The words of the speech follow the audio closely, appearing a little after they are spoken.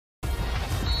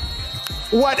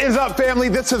What is up, family?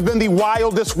 This has been the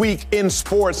wildest week in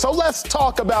sports, so let's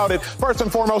talk about it. First and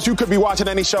foremost, you could be watching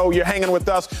any show. You're hanging with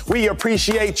us. We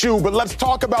appreciate you, but let's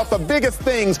talk about the biggest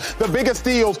things, the biggest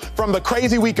deals from the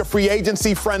crazy week of free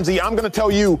agency frenzy. I'm going to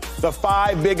tell you the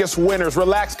 5 biggest winners.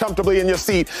 Relax comfortably in your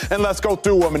seat, and let's go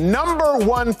through them. Number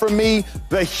 1 for me,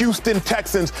 the Houston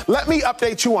Texans. Let me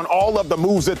update you on all of the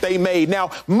moves that they made.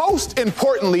 Now, most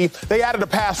importantly, they added a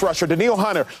pass rusher, Danielle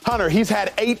Hunter. He's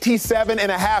had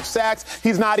 87.5 sacks.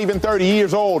 He's not even 30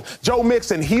 years old. Joe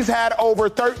Mixon, he's had over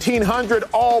 1,300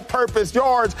 all-purpose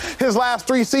yards his last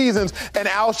 3 seasons. And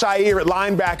Al Shire at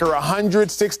linebacker,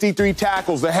 163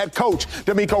 tackles. The head coach,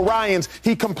 D'Amico Ryans,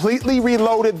 he completely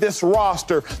reloaded this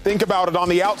roster. Think about it. On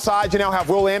the outside, you now have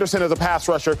Will Anderson as a pass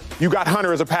rusher. You got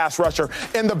Hunter as a pass rusher.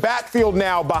 In the backfield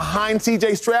now, behind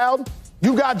C.J. Stroud,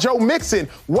 you got Joe Mixon.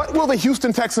 What will the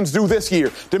Houston Texans do this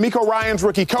year? D'Amico Ryans,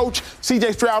 rookie coach.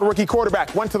 C.J. Stroud, rookie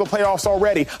quarterback. Went to the playoffs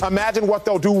already. Imagine what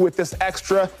they'll do with this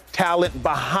extra talent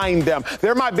behind them.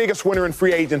 They're my biggest winner in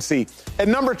free agency.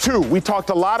 And number 2, we talked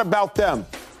a lot about them.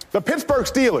 The Pittsburgh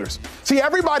Steelers. See,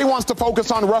 everybody wants to focus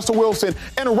on Russell Wilson,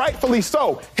 and rightfully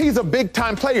so. He's a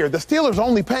big-time player. The Steelers are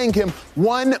only paying him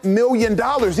 $1 million,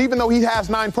 even though he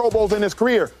has 9 Pro Bowls in his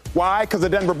career. Why? Because the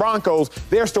Denver Broncos,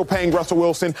 they're still paying Russell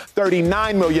Wilson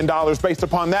 $39 million based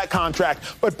upon that contract.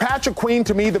 But Patrick Queen,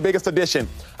 to me, the biggest addition.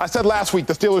 I said last week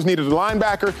the Steelers needed a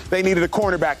linebacker. They needed a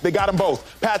cornerback. They got them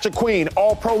both. Patrick Queen,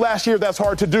 all-pro last year. That's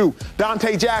hard to do.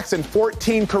 Dante Jackson,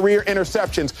 14 career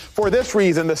interceptions. For this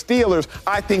reason, the Steelers,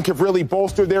 I think, have really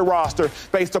bolstered their roster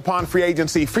based upon free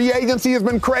agency. Free agency has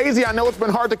been crazy. I know it's been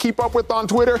hard to keep up with on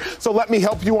Twitter, so let me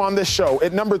help you on this show.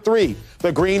 At number 3,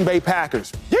 the Green Bay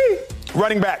Packers. Yee!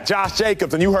 Running back, Josh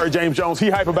Jacobs, and you heard James Jones. He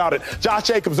hype about it. Josh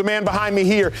Jacobs, the man behind me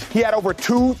here, he had over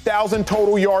 2,000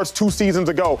 total yards 2 seasons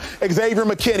ago. Xavier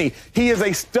McKinney, he is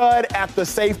a stud at the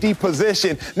safety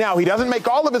position. Now, he doesn't make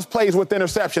all of his plays with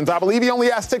interceptions. I believe he only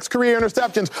has 6 career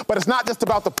interceptions, but it's not just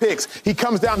about the picks. He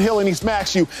comes downhill and he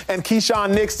smacks you. And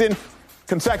Keyshawn Nixon,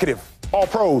 consecutive. All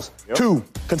pros, 2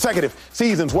 consecutive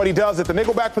seasons. What he does at the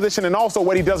nickelback position and also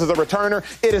what he does as a returner,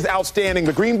 it is outstanding.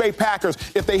 The Green Bay Packers,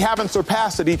 if they haven't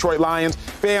surpassed the Detroit Lions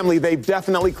family, they've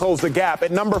definitely closed the gap.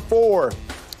 At number 4,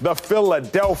 the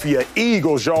Philadelphia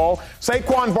Eagles, y'all.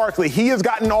 Saquon Barkley, he has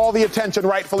gotten all the attention,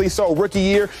 rightfully so. Rookie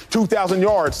year, 2,000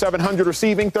 yards, 700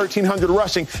 receiving, 1,300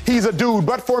 rushing. He's a dude.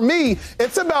 But for me,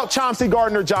 it's about Chauncey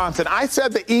Gardner-Johnson. I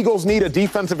said the Eagles need a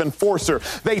defensive enforcer.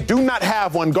 They do not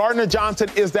have one. Gardner-Johnson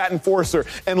is that enforcer.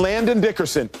 And Landon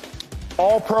Dickerson,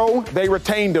 all-pro, they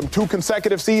retained him 2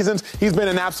 consecutive seasons. He's been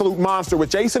an absolute monster. With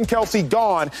Jason Kelce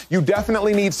gone, you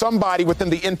definitely need somebody within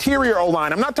the interior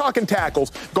O-line. I'm not talking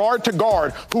tackles, guard to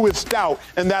guard, who is stout,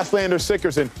 and that's Landon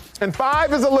Dickerson. And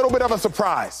 5 is a little bit of a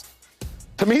surprise.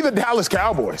 To me, the Dallas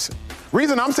Cowboys.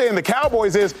 Reason I'm saying the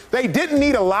Cowboys is they didn't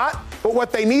need a lot, but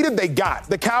what they needed, they got.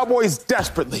 The Cowboys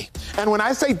desperately, and when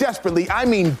I say desperately, I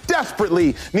mean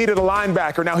desperately needed a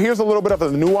linebacker. Now, here's a little bit of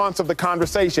the nuance of the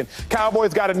conversation.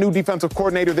 Cowboys got a new defensive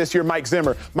coordinator this year, Mike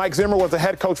Zimmer. Mike Zimmer was the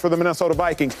head coach for the Minnesota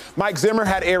Vikings. Mike Zimmer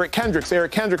had Eric Kendricks.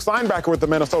 Eric Kendricks, linebacker with the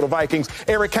Minnesota Vikings.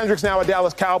 Eric Kendricks now a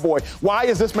Dallas Cowboy. Why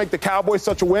does this make the Cowboys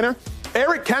such a winner?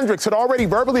 Eric Kendricks had already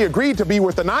verbally agreed to be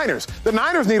with the Niners. The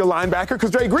Niners need a linebacker because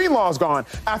Dre Greenlaw's gone.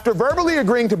 After verbally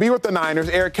agreeing to be with the Niners,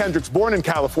 Eric Kendricks, born in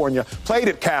California, played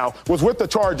at Cal, was with the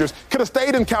Chargers, could have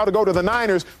stayed in Cal to go to the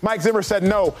Niners. Mike Zimmer said,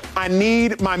 no, I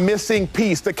need my missing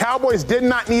piece. The Cowboys did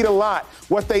not need a lot.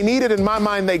 What they needed, in my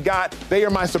mind, they got. They are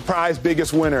my surprise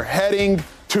biggest winner. Heading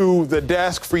to the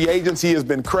desk, free agency has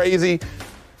been crazy.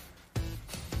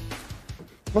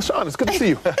 Well, Sean, it's good to see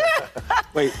you.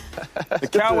 Wait, the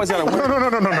Cowboys got a win.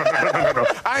 No.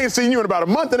 I ain't seen you in about a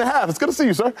month and a half. It's good to see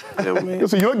you, sir. Yeah, man.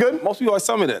 So you look good. Most people always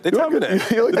tell me that. They tell me that.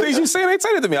 The things you say, they say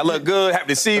it to me. I look good, happy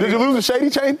to see you. Did you lose a shady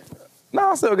chain?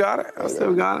 No, I still got it.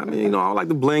 I mean, you know, I like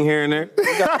the bling here and there.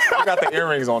 I got the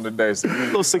earrings on today, so a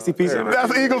little 60-piece.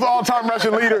 That's Eagles' all-time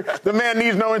rushing leader. The man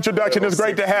needs no introduction. It's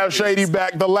great to have Shady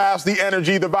back. The laughs, the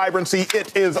energy, the vibrancy,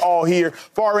 it is all here.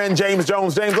 Far end, James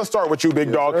Jones. James, let's start with you,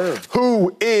 big dog. Sir.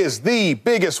 Who is the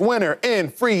biggest winner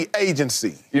in free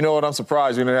agency? You know what? I'm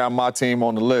surprised you didn't have my team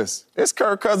on the list. It's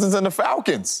Kirk Cousins and the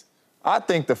Falcons. I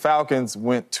think the Falcons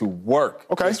went to work.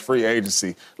 Okay. This free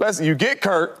agency. You get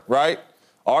Kirk, right?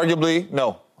 Arguably,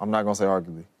 no, I'm not going to say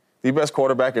arguably, the best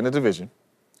quarterback in the division,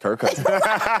 Kirk Cousins. I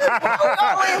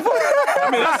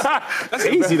mean, that's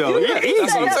easy, though. Yeah, easy.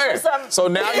 That's what I'm saying. So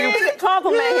now you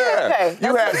compliment here. Okay.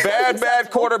 You had bad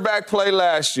quarterback play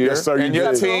last year. Yes, sir, and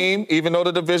your did. team, even though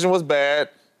the division was bad,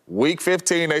 week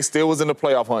 15, they still was in the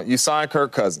playoff hunt. You signed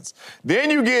Kirk Cousins. Then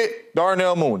you get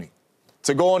Darnell Mooney.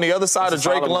 to go on the other side of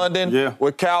Drake London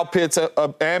with Kyle Pitts and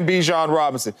Bijan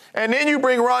Robinson. And then you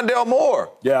bring Rondale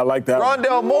Moore. Yeah, I like that.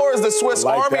 Rondale Moore is the Swiss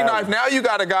Army knife. Now you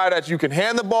got a guy that you can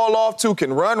hand the ball off to,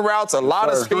 can run routes, a lot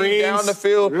of speed down the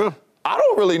field. Yeah. I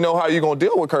don't really know how you're going to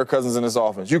deal with Kirk Cousins in this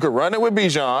offense. You could run it with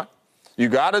Bijan. You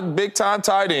got a big-time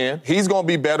tight end. He's going to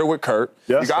be better with Kirk.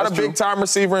 Yes, you got a big-time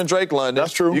receiver in Drake London.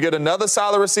 That's true. You get another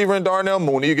solid receiver in Darnell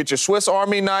Mooney. You get your Swiss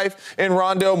Army knife in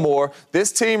Rondale Moore.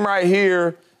 This team right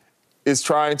here is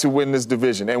trying to win this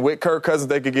division. And with Kirk Cousins,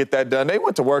 they could get that done. They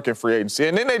went to work in free agency.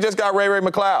 And then they just got Ray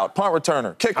McCloud, punt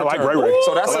returner, kick returner. I like Ray.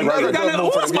 So that's another good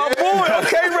move. That's my boy.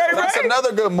 Okay, Ray. That's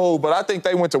another good move. But I think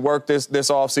they went to work this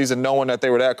offseason knowing that they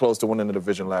were that close to winning the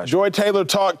division last year. Joy Taylor,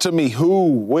 talk to me.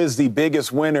 Who was the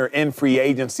biggest winner in free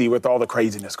agency with all the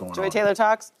craziness going on? Joy Taylor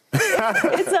talks?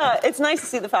 It's nice to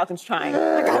see the Falcons trying.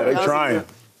 Yeah, they're trying.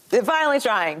 They're finally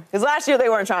trying. Because last year they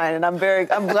weren't trying, and I'm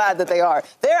glad that they are.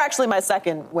 They're actually my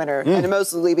second winner, and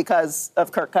mostly because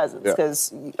of Kirk Cousins.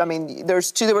 Because, I mean, there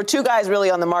were two guys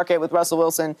really on the market with Russell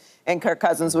Wilson and Kirk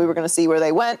Cousins. We were going to see where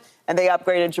they went, and they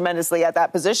upgraded tremendously at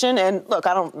that position. And, look,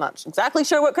 I'm not exactly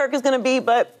sure what Kirk is going to be,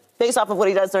 but based off of what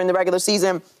he does during the regular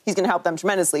season, he's going to help them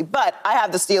tremendously. But I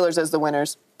have the Steelers as the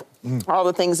winners, all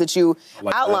the things that you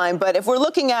outlined. But if we're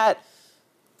looking at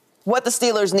what the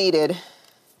Steelers needed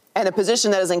and a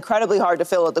position that is incredibly hard to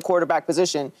fill at the quarterback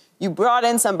position, you brought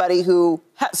in somebody who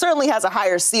certainly has a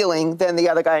higher ceiling than the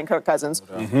other guy in Kirk Cousins.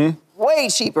 Way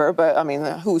cheaper, but, I mean,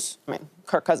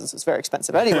 Kirk Cousins is very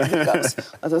expensive anyway.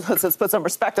 Let's put some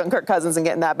respect on Kirk Cousins and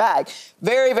get in that bag.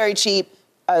 Very, very cheap.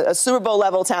 A Super Bowl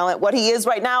level talent. What he is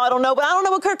right now, I don't know, but I don't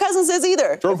know what Kirk Cousins is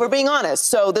either, if we're being honest.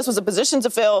 So this was a position to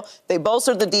fill. They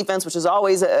bolstered the defense, which is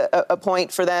always a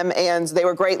point for them, and they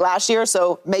were great last year,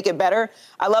 so make it better.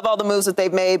 I love all the moves that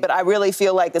they've made, but I really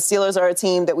feel like the Steelers are a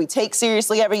team that we take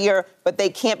seriously every year, but they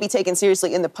can't be taken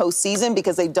seriously in the postseason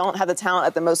because they don't have the talent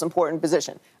at the most important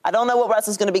position. I don't know what Russ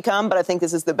is going to become, but I think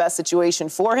this is the best situation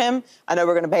for him. I know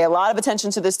we're going to pay a lot of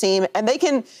attention to this team, and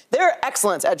they're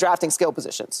excellent at drafting skill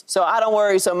positions. So I don't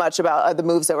worry so much about the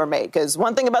moves that were made, because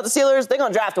one thing about the Steelers, they're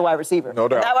going to draft a wide receiver. No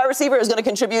doubt. And that wide receiver is going to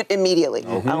contribute immediately.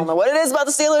 I don't know what it is about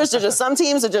the Steelers. There's just some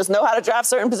teams that just know how to draft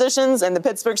certain positions, and the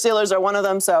Pittsburgh Steelers are one of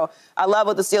them. So I love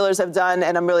what the Steelers have done,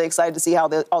 and I'm really excited to see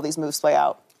how all these moves play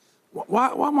out.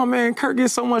 Why my man Kirk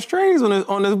gets so much praise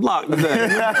on this block today?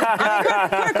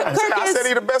 I said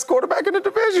he's the best quarterback in the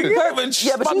division. But you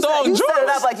set it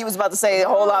up like he was about to say a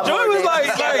whole lot more. Joey was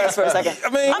like for a second.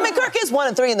 I mean, Kirk is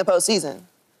 1-3 in the postseason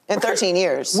in 13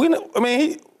 years. We don't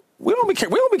be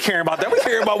caring about that. We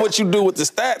care about what you do with the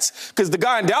stats, because the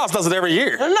guy in Dallas does it every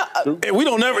year. And we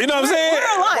don't never, you know what I'm saying?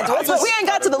 We're aligned. We ain't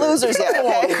got to the losers yet,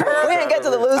 okay? We ain't get to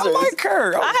the losers. I like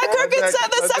Kirk. I had Kirk in the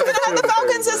second. I had the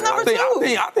Falcons as number 2.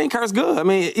 I think Kirk's good. I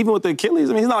mean, even with the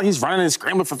Achilles, he's not like he's running and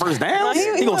scrambling for first downs.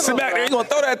 He's going to sit back there. He's going to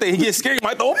throw that thing. He gets scared. He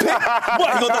might throw a pick.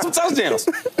 What? He's going to throw some touchdowns.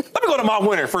 Let me go to my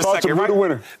winner for a second, right?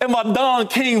 Winner. In my Don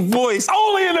King voice,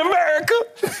 only in America,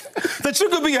 that you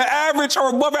could be an average or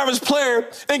above average player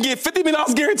and get $50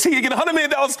 million guaranteed and get $100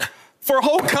 million for a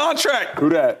whole contract. Who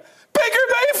that? Baker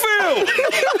Mayfield.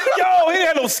 Yo, he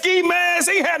had no ski mask.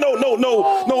 He had no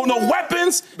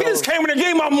weapons. He just came in there and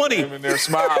gave my money. Came in there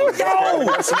smiling. And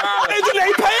then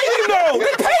they paid him, though.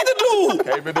 They paid the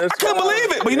dude. I couldn't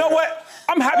believe it. But you know what?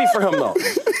 I'm happy for him, though,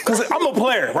 because I'm a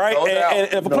player, right?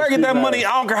 And if a player get that money,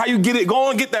 I don't care how you get it. Go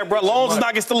on and get that, bro. As long as it's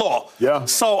not against the law. Yeah.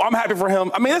 So I'm happy for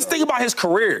him. I mean, let's think about his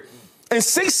career. In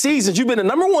 6 seasons, you've been the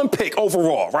number 1 pick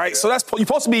overall, right? So you're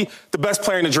supposed to be the best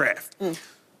player in the draft.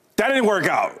 That didn't work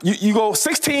out. You go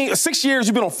 6 years,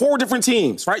 you've been on 4 different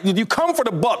teams, right? You come for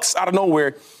the Bucks out of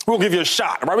nowhere, we'll give you a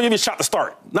shot, right? We'll give you a shot to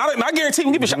start. Not guaranteed,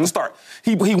 we'll give you a shot to start.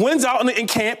 He wins out in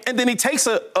camp, and then he takes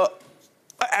an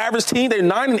average team. They're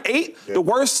 9-8, the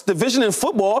worst division in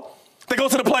football. They go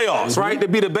to the playoffs, right? They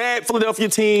beat a bad Philadelphia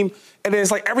team, and then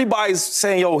it's like everybody's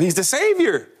saying, yo, he's the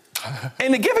savior.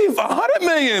 And they give him $100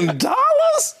 million?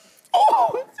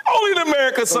 Oh, only in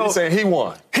America. So you're saying he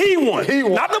won? He won.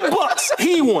 Not the Bucks.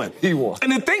 He won. He won.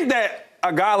 And to think that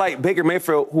a guy like Baker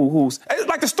Mayfield, who's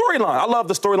like the storyline, I love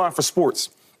the storyline for sports.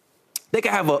 They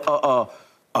could have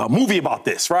a movie about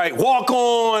this, right? Walk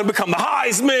on, become the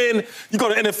Heisman. You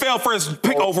go to NFL first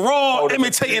pick overall,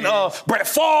 imitating Brett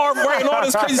Favre, right, and all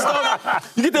this crazy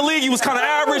stuff. You get the league, you was kind of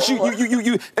average.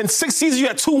 You in 6 seasons, you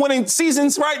had 2 winning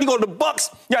seasons, right? You go to the Bucks,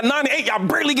 you got 9-8, y'all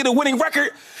barely get a winning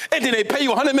record, and then they pay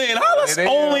you $100 million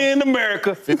only in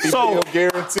America. So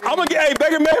I'm gonna get, hey,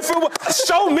 Baker Mayfield,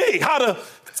 show me how to.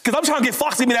 Because I'm trying to get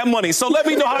Fox to give me that money. So let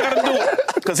me know how I got to do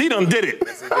it. Because he done did it.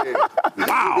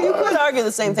 Wow. You could argue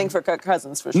the same thing for Kirk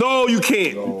Cousins, for sure. No, you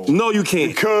can't. No, you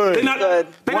can't. You could.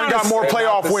 One got more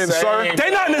playoff wins, sir. They're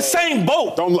not in the same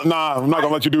boat. I'm not going to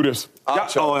let you do this.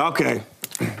 Oh, okay.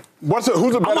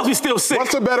 Who's a better? I must be still sick.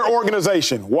 What's a better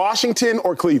organization, Washington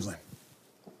or Cleveland?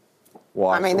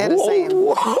 I mean, they're the same.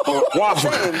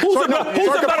 Washington. Who's the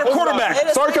better quarterback?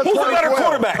 Who's the better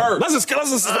quarterback? Let's just.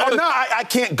 No, I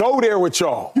can't go there with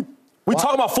y'all. We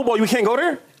talk about football. You can't go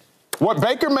there. What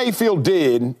Baker Mayfield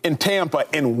did in Tampa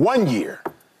in 1 year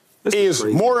is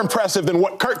more impressive than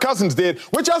what Kirk Cousins did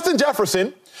with Justin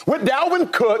Jefferson, with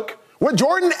Dalvin Cook, with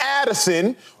Jordan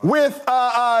Addison, with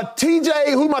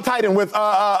TJ, who's my tight end? With what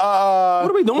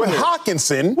are we doing with here?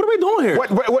 Hawkinson. What are we doing here?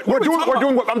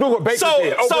 I'm doing what Baker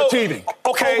did. Overachieving.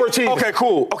 Okay. Okay.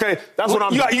 Cool. Okay. That's what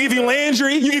I'm doing. You give you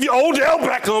Landry. You give you Odell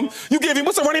Beckham. You give him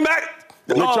what's the running back?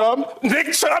 Nick Chubb?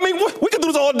 Nick Chubb. I mean, we can do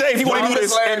this all day if you want to do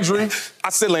this. Landry. I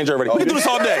said Landry already. We can do this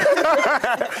all day.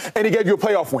 And he gave you a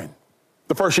playoff win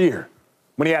the first year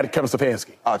when he added Kevin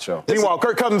Stefanski. Acho. Meanwhile,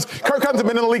 Kirk Cousins has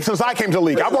been in the league since I came to the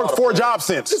league. I've worked 4 jobs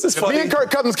since. Me and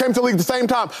Kirk Cousins came to the league at the same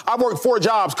time. I've worked 4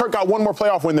 jobs. Kirk got 1 more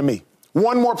playoff win than me.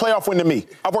 1 more playoff win than me.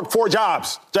 I've worked 4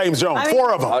 jobs, James Jones.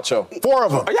 4 of them. Acho. 4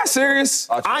 of them. Are y'all serious?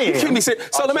 I am. You can't be serious.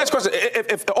 So let me ask you a question.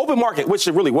 If the open market, which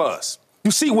it really was, you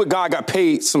see what guy got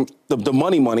paid the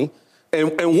money,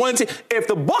 and one team. If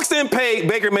the Bucs didn't pay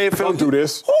Baker Mayfield, Don't do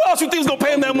this. Who else you think is gonna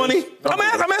pay him that money? I'm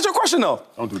asking you a question though.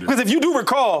 Don't do this. Because if you do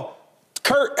recall,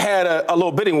 Kurt had a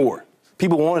little bidding war.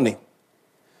 People wanted him.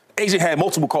 Agent had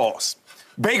multiple calls.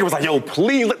 Baker was like, "Yo,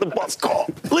 please let the Bucs call,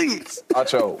 please."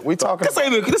 Acho, we talking.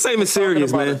 This ain't serious,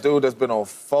 about man. a dude that's been on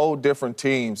 4 different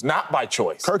teams, not by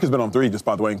choice. Kirk has been on 3, just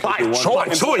by the way. By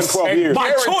choice. 12 years.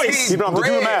 By choice. He's been on, do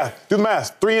the math. Do the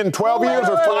math. 3 in 12 years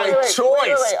or 4? By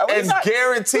choice and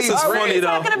guaranteed. This is funny, though.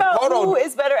 Talking about who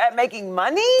is better at making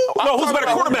money? No, who's a better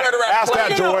quarterback? Ask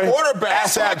that, Joy.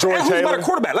 Ask that, Joy Who's a Taylor. better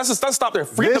quarterback? Let's stop there.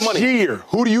 Forget the money. This year,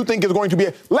 who do you think is going to be?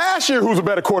 Last year, who's a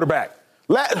better quarterback?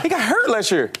 He got hurt last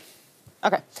year.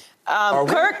 Okay.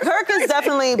 Kirk is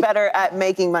definitely better at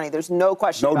making money. There's no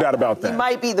question. No doubt about that. He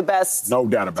might be the best. No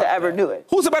doubt about to ever that. do it.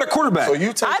 Who's a better quarterback? So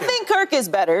you take I think Kirk is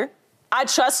better. I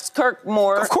trust Kirk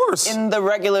more Of course. in the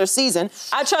regular season.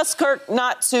 I trust Kirk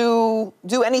not to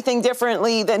do anything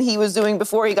differently than he was doing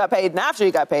before he got paid and after he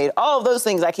got paid. All of those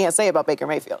things I can't say about Baker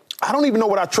Mayfield. I don't even know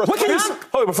what I trust. What can you? Hold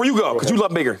on, before you go, because you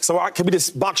love Baker. So can we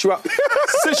just box you out?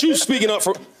 Since you speaking up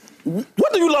for,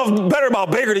 what do you love better about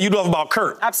Baker than you love about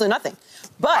Kurt? Absolutely nothing.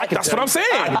 But That's what I'm saying.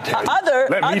 other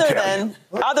than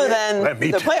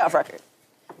the playoff record.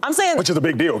 I'm saying, Which is a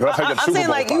big deal. I'm saying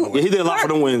like you. Yeah, he did a lot for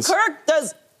them wins. Kirk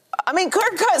does. I mean,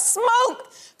 Kirk got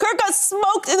smoked. Kirk got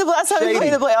smoked in the last time he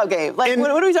played the playoff game. Like,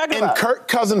 what are we talking about? In Kirk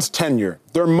Cousins' tenure,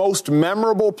 their most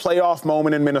memorable playoff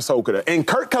moment in Minnesota. In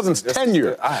Kirk Cousins'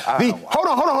 tenure,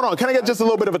 hold on. Can I get just a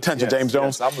little bit of attention, James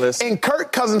Jones? Yes, I'm listening. In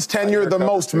Kirk Cousins' tenure, the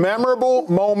most memorable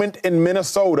moment in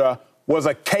Minnesota was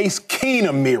a Case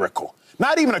Keenum miracle.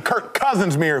 Not even a Kirk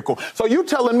Cousins miracle. So you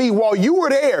telling me while you were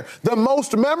there, the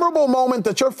most memorable moment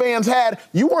that your fans had,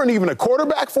 you weren't even a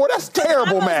quarterback for? That's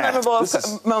terrible, man. The most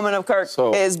memorable moment of Kirk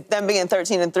is them being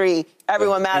 13-3.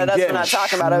 Everyone mad at us for not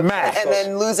talking about it, and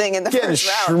then losing in the first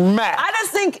round. I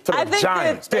just think,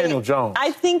 Giants, Daniel Jones. I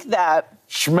think that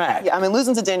Schmack. Yeah, I mean,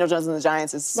 losing to Daniel Jones and the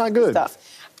Giants is not good. Tough.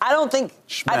 I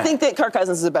think that Kirk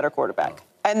Cousins is a better quarterback.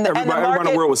 And the everybody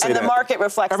in the world would say that. The market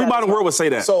reflects everybody in the world would say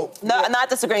that. So, not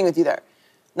disagreeing with you there.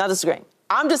 Not disagreeing.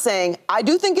 I'm just saying, I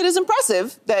do think it is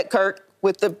impressive that Kirk,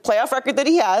 with the playoff record that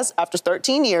he has after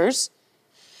 13 years,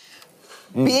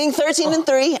 being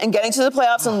 13-3 and getting to the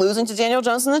playoffs and losing to Daniel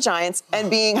Jones and the Giants, and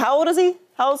being, how old is he?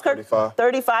 How old is Kirk? 35.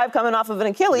 35, coming off of an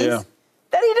Achilles. Yeah.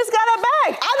 That he just got it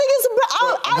back. I think it's.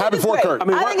 I'm happy for Kirk.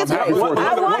 I think it's great. One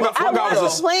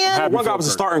guy was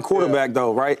a starting quarterback,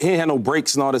 though, right? He ain't had no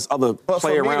breaks and all this other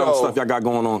play around stuff y'all got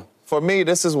going on. For me,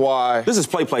 this is why. This is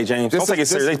play, James. Don't take it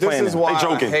serious. They playing. This is why they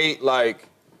joking. I hate, like,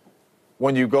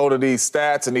 when you go to these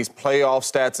stats and these playoff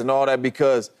stats and all that,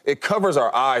 because it covers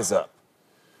our eyes up.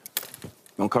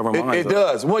 Don't cover my eyes It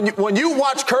does. When you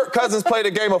watch Kirk Cousins play the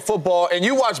game of football and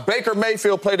you watch Baker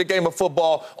Mayfield play the game of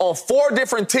football on 4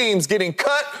 different teams getting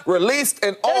cut, released,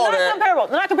 and all that. They're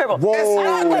not comparable.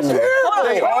 Whoa.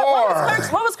 They are.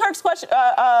 What was Kirk's question?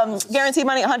 Guaranteed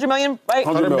money, $100 million, right?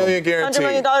 $100 million guaranteed. $100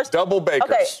 million. Double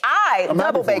Bakers. Okay,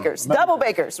 double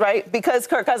Bakers, right? Because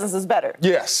Kirk Cousins is better.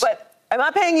 Yes. But am I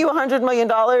paying you $100 million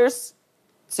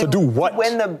to do what?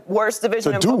 Win the worst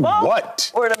division in football? To do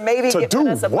what? Or to maybe get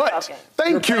us a playoff game?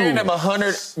 Thank you. You're paying him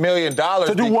 $100 million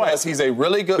to do because he's a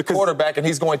really good quarterback and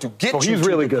he's going to get you to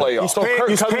the playoffs. So Kirk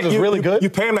Cousins is really good? You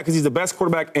pay him that because he's the best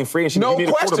quarterback in free agency. No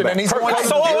question, and he's going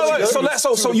to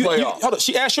So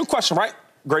she asked you a question, right?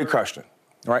 Great question,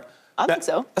 right? I think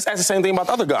so. Let's ask the same thing about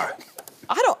the other guy.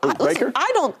 Listen,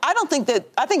 I don't think that.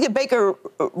 I think that Baker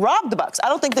robbed the Bucs. I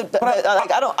don't think that.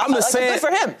 I'm just saying. Good for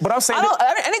him. But I'm saying.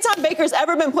 Anytime Baker's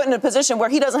ever been put in a position where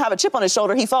he doesn't have a chip on his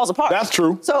shoulder, he falls apart. That's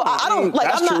true. So I'm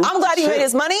glad he made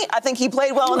his money. I think he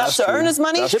played well enough to earn his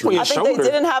money. I think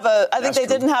they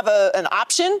didn't have an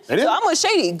option. So I'm with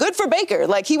Shady. Good for Baker.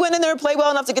 Like, he went in there, played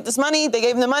well enough to get this money. They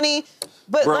gave him the money.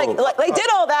 But they did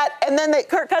all that, and then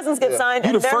Kirk Cousins gets signed,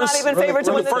 and they're not even favored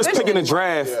to win the division. The first pick in the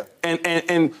draft,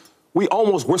 and we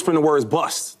almost whispering the words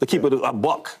bust to keep it a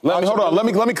buck. Hold on. Let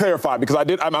me clarify, because I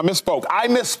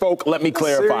misspoke. Let me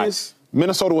clarify. Serious?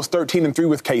 Minnesota was 13-3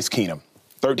 with Case Keenum.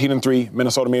 13-3,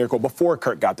 Minnesota Miracle, before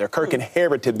Kirk got there. Kirk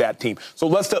inherited that team. So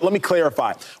let me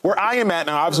clarify. Where I am at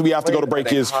now, obviously we have to go to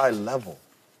break, is high level.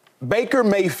 Baker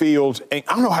Mayfield, and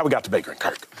I don't know how we got to Baker and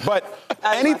Kirk, but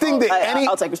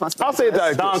I'll take responsibility. I'll say it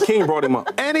that Don King brought him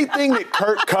up. Anything that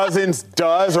Kirk Cousins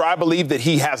does, or I believe that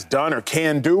he has done or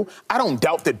can do, I don't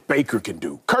doubt that Baker can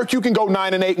do. Kirk, you can go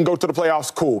 9-8 and go to the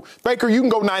playoffs, cool. Baker, you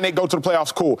can go 9-8, go to the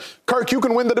playoffs, cool. Kirk, you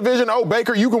can win the division. Oh,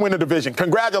 Baker, you can win the division.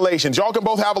 Congratulations. Y'all can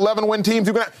both have 11-win teams.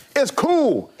 It's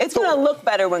cool. It's going to look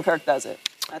better when Kirk does it,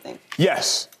 I think.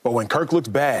 Yes, but when Kirk looks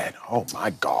bad, oh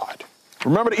my God.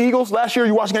 Remember the Eagles last year?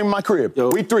 You watched a game in my crib.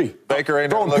 Week 3. Baker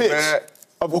ain't throwing picks. Bad.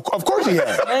 Of course he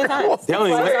has. Many times.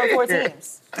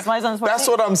 That's why he's on 4 teams. That's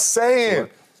what I'm saying.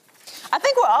 I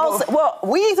think we're all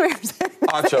we 3 are saying.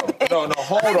 Acho. No,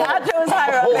 hold on. Acho is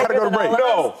higher up. Gotta go to break.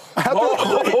 No.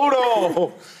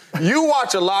 Hold on. You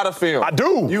watch a lot of film. I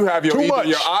do. You have either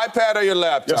your iPad or your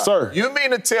laptop. Yes, sir. You mean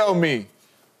to tell me,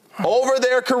 over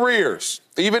their careers,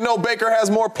 even though Baker has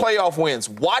more playoff wins,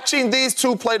 watching these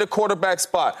two play the quarterback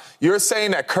spot, you're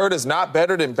saying that Kurt is not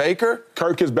better than Baker?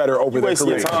 Kirk is better over their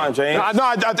career. Time, James.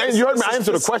 You heard me. I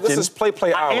answered the question. This is play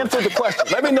hour. I answered the question.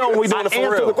 Let me know when we doing it for real.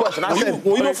 I answered the question. I said,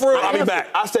 when we do it for real, I'll be back.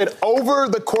 I said, over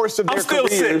the course of their careers. I'm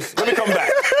still sick. Let me come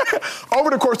back.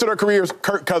 Over the course of their careers,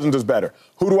 Kirk Cousins is better.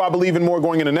 Who do I believe in more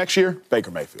going into next year?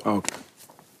 Baker Mayfield. Okay.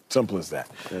 Simple as that.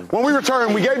 When we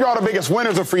return, we gave you all the biggest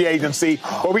winners of free agency,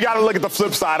 but we got to look at the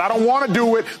flip side. I don't want to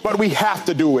do it, but we have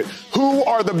to do it. Who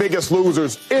are the biggest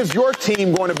losers? Is your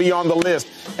team going to be on the list?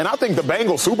 And I think the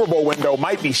Bengals Super Bowl window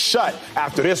might be shut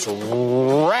after this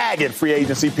ragged free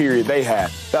agency period they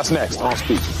had. That's next on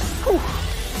Speak.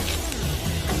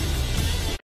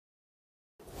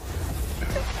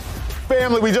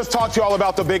 Family, we just talked to you all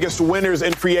about the biggest winners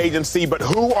in free agency, but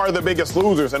who are the biggest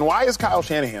losers? And why is Kyle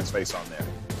Shanahan's face on there?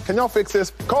 Can y'all fix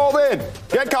this? Call in.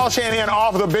 Get Kyle Shanahan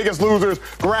off the biggest losers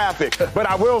graphic. But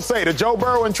I will say, the Joe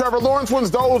Burrow and Trevor Lawrence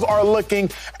ones, those are looking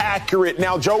accurate.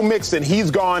 Now, Joe Mixon, he's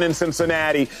gone in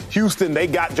Cincinnati. Houston, they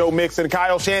got Joe Mixon.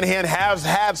 Kyle Shanahan has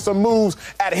had some moves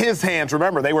at his hands.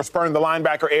 Remember, they were spurring the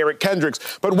linebacker Eric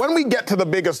Kendricks. But when we get to the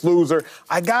biggest loser,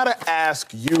 I got to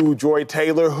ask you, Joy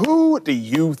Taylor, who do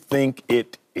you think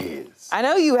it is? I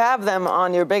know you have them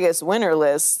on your biggest winner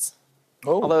list.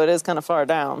 Although it is kind of far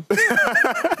down.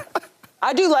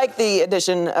 I do like the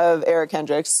addition of Eric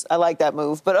Kendricks. I like that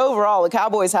move. But overall, the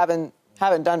Cowboys haven't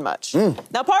done much.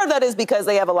 Now, part of that is because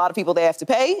they have a lot of people they have to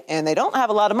pay, and they don't have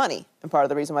a lot of money. And part of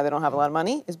the reason why they don't have a lot of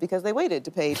money is because they waited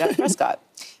to pay Dak Prescott.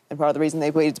 And part of the reason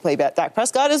they waited to pay Dak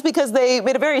Prescott is because they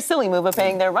made a very silly move of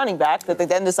paying their running back that they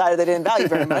then decided they didn't value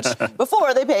very much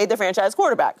before they paid the franchise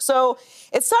quarterback. So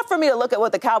it's tough for me to look at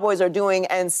what the Cowboys are doing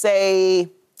and say,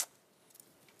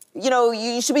 you know,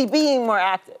 you should be being more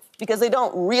active because they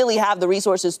don't really have the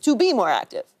resources to be more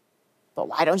active. But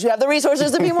why don't you have the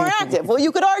resources to be more active? Well,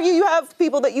 you could argue you have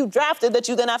people that you drafted that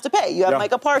you then have to pay. You have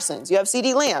Micah Parsons. You have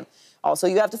CeeDee Lamb. Also,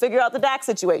 you have to figure out the Dak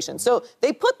situation. So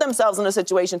they put themselves in a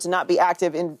situation to not be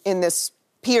active in this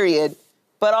period,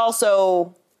 but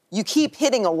also you keep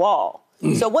hitting a wall.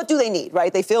 So what do they need,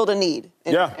 right? They filled a need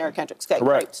in Eric Kendricks. Okay,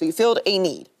 correct. Right. So you filled a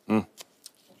need.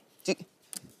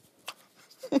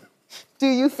 Do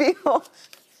you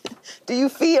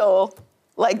feel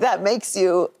like that makes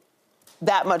you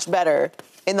that much better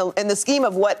in the scheme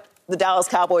of what the Dallas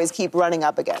Cowboys keep running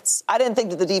up against? I didn't think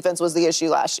that the defense was the issue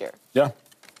last year. Yeah.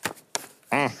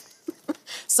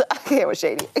 So okay, we're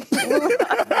shady.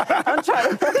 I'm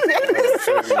trying to.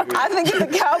 I think that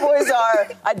the Cowboys are.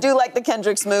 I do like the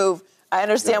Kendricks move. I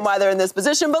understand why they're in this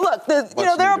position, but look,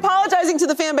 they're apologizing to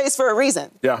the fan base for a reason.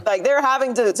 Yeah. Like they're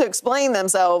having to explain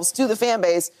themselves to the fan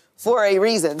base for a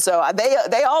reason. So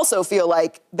they also feel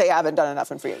like they haven't done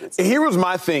enough in free agency. Here was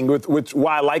my thing with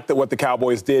why I like what the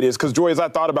Cowboys did is because, Joy, as I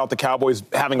thought about the Cowboys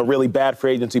having a really bad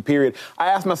free agency period, I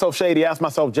asked myself, Shady, asked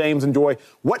myself, James and Joy,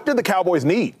 what did the Cowboys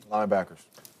need? Linebackers.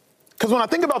 Because when I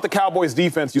think about the Cowboys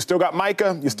defense, you still got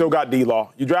Micah, you still got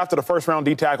D-Law. You drafted a first-round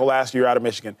D-tackle last year out of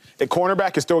Michigan. At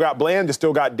cornerback, you still got Bland, you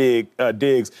still got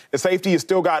Diggs. At safety, you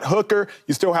still got Hooker,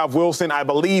 you still have Wilson. I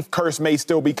believe Curse may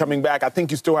still be coming back. I think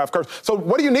you still have Curse. So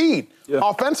what do you need? Yeah.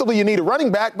 Offensively, you need a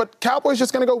running back, but Cowboys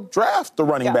just going to go draft the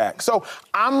running back. So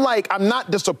I'm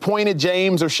not disappointed,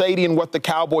 James or Shady, in what the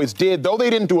Cowboys did. Though they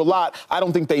didn't do a lot, I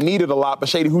don't think they needed a lot. But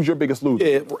Shady, who's your biggest loser?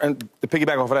 Yeah, and to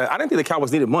piggyback off of that, I didn't think the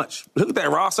Cowboys needed much. Look at that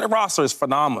roster. That roster is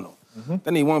phenomenal.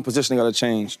 They need one position they got to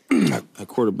change. A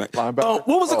quarterback. What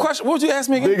was the question? What would you ask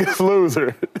me again? Biggest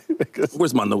loser.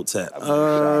 Where's my notes at? I'm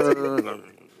going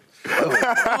to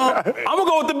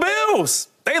go with the Bills.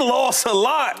 They lost a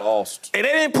lot. And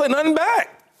they didn't put nothing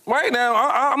back. Right now,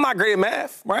 I'm not great at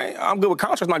math, right? I'm good with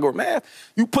contracts, not good with math.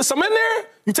 You put something in there,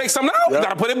 you take something out, you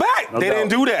got to put it back. They didn't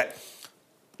do that.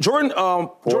 Jordan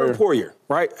Poyer,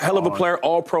 right? Hell of a player,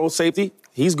 all-pro safety.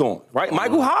 He's gone, right?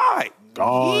 Michael Hyde.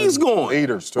 Gone. He's gone.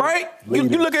 Leaders, too. Right? You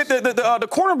look at the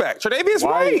cornerback, Tre'Davious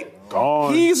White.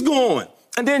 Gone. He's gone.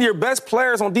 And then your best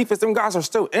players on defense, them guys are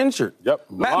still injured.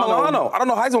 Yep. Matt Milano. I don't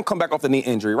know how he's going to come back off the knee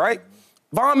injury, right?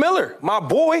 Von Miller, my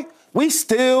boy, we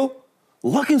still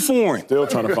looking for him. Still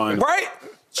trying to find him. Right?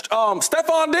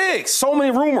 Stephon Diggs, so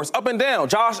many rumors up and down.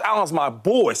 Josh Allen's my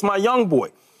boy. It's my young boy.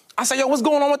 I said, yo, what's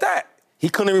going on with that? He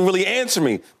couldn't even really answer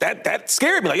me. That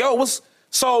scared me. Like, yo, what's...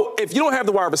 So if you don't have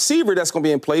the wide receiver that's going to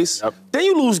be in place, then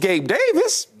you lose Gabe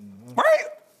Davis, right?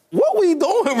 What we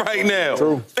doing right now?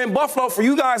 True. In Buffalo, for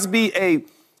you guys to be a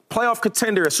playoff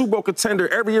contender, a Super Bowl contender,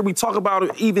 every year we talk about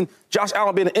it, even Josh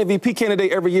Allen being an MVP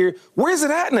candidate every year, where's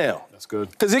it at now? That's good.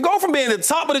 Because you go from being at the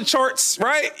top of the charts,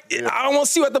 right? Yeah. I don't want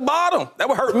to see you at the bottom. That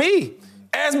would hurt me.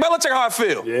 Ask Belichick how I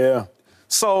feel. Yeah.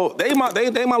 So they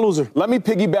my loser. Let me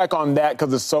piggyback on that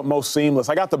because it's most seamless.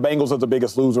 I got the Bengals as the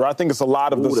biggest loser. I think it's a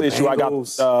lot of this issue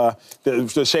Bengals. I got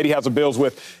the Shady has the Bills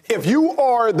with. If you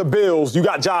are the Bills, you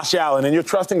got Josh Allen, and you're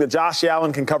trusting that Josh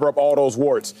Allen can cover up all those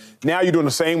warts. Now you're doing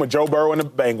the same with Joe Burrow and the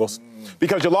Bengals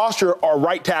because you lost your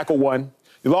right tackle 1.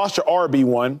 You lost your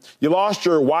RB1. You lost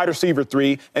your wide receiver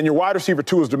 3, and your wide receiver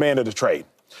 2 is demanded a trade.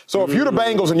 So if you're the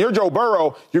Bengals and you're Joe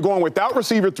Burrow, you're going without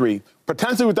receiver 3,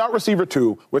 potentially without receiver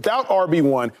 2, without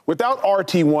RB1, without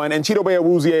RT1, and Chidobe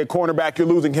Awuzie, a cornerback, you're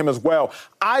losing him as well.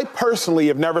 I personally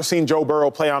have never seen Joe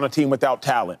Burrow play on a team without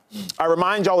talent. I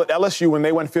remind y'all at LSU when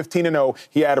they went 15-0,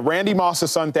 he had Randy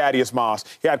Moss's son, Thaddeus Moss.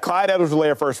 He had Clyde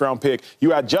Edwards-Helaire, first-round pick.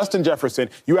 You had Justin Jefferson.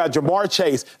 You had Jamar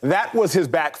Chase. That was his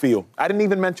backfield. I didn't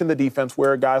even mention the defense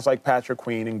where guys like Patrick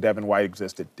Queen and Devin White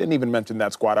existed. Didn't even mention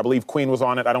that squad. I believe Queen was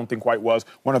on it. I don't think White was.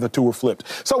 One of the two were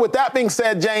flipped. So with that being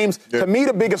said, James, to me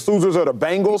the biggest losers are the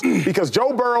Bengals because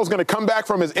Joe Burrow's going to come back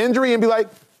from his injury and be like,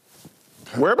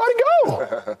 where'd everybody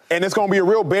go? And it's going to be a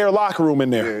real bare locker room in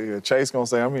there. Yeah. Chase going to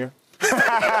say, I'm here.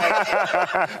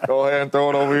 Go ahead and throw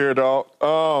it over here, dog.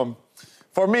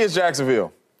 For me, it's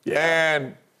Jacksonville. Yeah.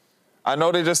 And I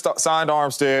know they just signed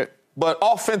Armstead, but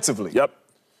offensively,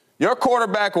 your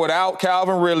quarterback without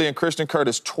Calvin Ridley and Christian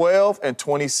Curtis, 12 and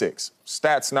 26.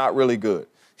 Stats not really good.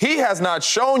 He has not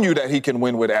shown you that he can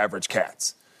win with average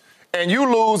cats. And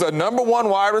you lose a number 1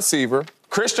 wide receiver,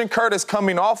 Christian Curtis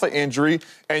coming off an injury,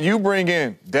 and you bring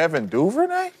in Devin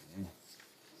Duvernay?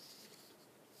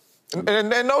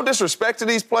 And no disrespect to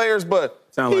these players, but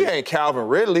he ain't Calvin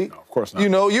Ridley. No, of course not. You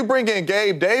know, you bring in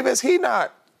Gabe Davis, he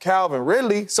not Calvin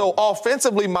Ridley. So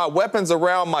offensively, my weapons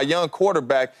around my young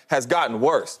quarterback has gotten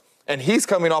worse. And he's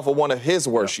coming off of one of his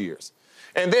worst years.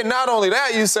 And then not only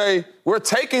that, you say, we're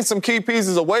taking some key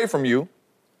pieces away from you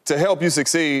to help you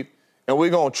succeed, and we're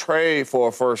going to trade for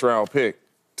a first-round pick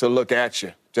to look at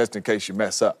you just in case you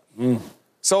mess up.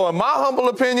 So in my humble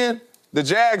opinion, the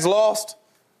Jags lost.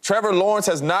 Trevor Lawrence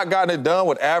has not gotten it done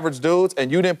with average dudes, and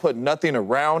you didn't put nothing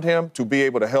around him to be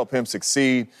able to help him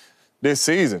succeed this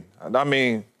season. I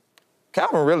mean,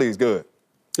 Calvin really is good.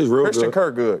 He's real Christian good.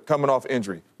 Kirk good, coming off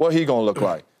injury. What he going to look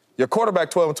like? Your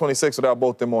quarterback 12 and 26 without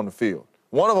both them on the field.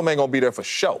 One of them ain't going to be there for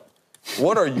show.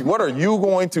 What are you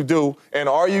going to do, and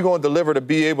are you going to deliver to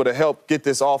be able to help get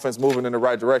this offense moving in the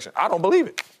right direction? I don't believe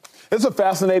it. It's a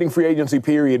fascinating free agency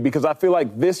period because I feel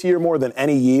like this year more than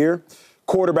any year,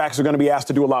 quarterbacks are going to be asked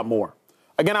to do a lot more.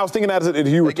 Again, I was thinking as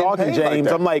you were talking, James,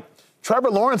 I'm like,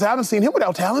 Trevor Lawrence, I haven't seen him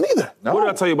without talent either. No. What did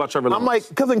I tell you about Trevor Lawrence? I'm like,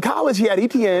 because in college he had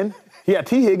ETN, he had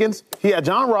T. Higgins, he had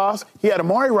John Ross, he had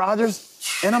Amari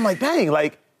Rodgers, and I'm like, dang,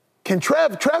 like, can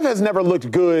Trev has never looked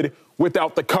good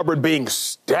without the cupboard being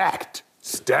stacked.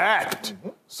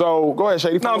 So go ahead,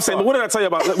 Shady. No, I'm saying, but what did I tell you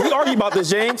about? We argued about this,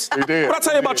 James. We did. What did I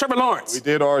tell you about Trevor Lawrence? We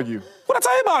did argue. What did I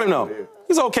tell you about him, though?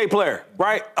 He's an okay player,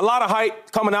 right? A lot of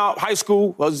hype coming out, high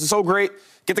school, was so great.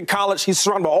 Get to college, he's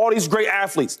surrounded by all these great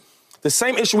athletes. The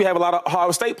same issue we have with a lot of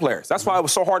Ohio State players. That's why it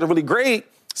was so hard to really grade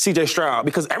C.J. Stroud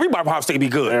because everybody from Ohio State be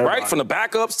good, right? From the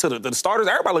backups to the starters,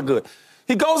 everybody look good.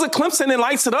 He goes to Clemson and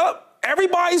lights it up.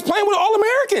 Everybody's playing with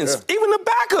All-Americans, even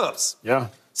the backups. Yeah.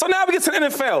 So now we get to the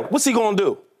NFL. What's he going to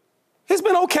do? He's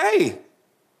been okay.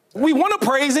 We want to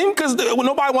praise him because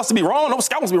nobody wants to be wrong. No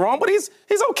scout wants to be wrong, but he's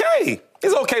okay.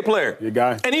 He's an okay player. Your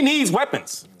guy. And he needs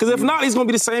weapons. Because if not, he's going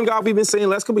to be the same guy we've been seeing the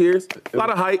last couple of years. A lot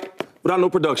of hype without no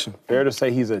production. Fair to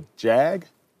say he's a jag?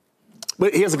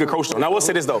 But he has a good coach, though. Now, I will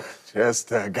say this, though.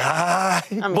 Just a guy.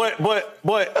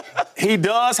 But he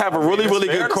does have a really, really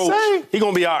good coach. He's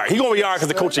going to be all right. He's going to be all right because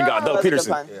the coaching guy, Doug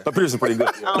Peterson. Doug Peterson's pretty good.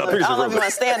 I don't know if you want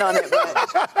to stand on it,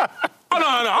 but... Oh,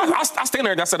 no. I stand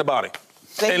there and I said about it.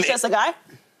 Think he's just a guy?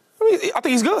 I think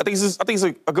he's good. I think he's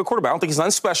a good quarterback. I don't think he's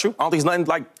nothing special. I don't think he's nothing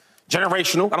like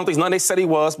generational. I don't think he's nothing they said he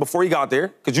was before he got there.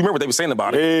 Because you remember what they were saying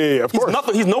about it. Yeah, of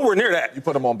course. He's nowhere near that. You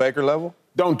put him on Baker level?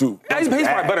 Don't do. He's probably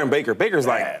better than Baker. Baker's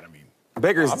like,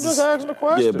 Baker's. I'm just asking a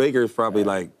question. Yeah, Baker's probably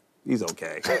like, he's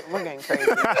okay. We're getting crazy.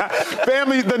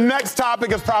 Family, the next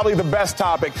topic is probably the best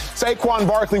topic. Saquon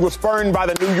Barkley was spurned by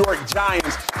the New York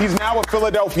Giants. He's now a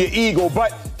Philadelphia Eagle,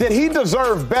 but did he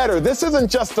deserve better? This isn't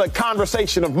just a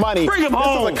conversation of money. Bring him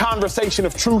home. This is a conversation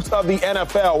of truth of the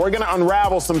NFL. We're going to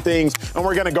unravel some things, and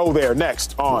we're going to go there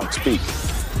next on Speak.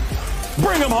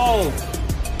 Bring him home.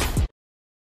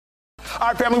 All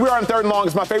right, family, we are on third and long.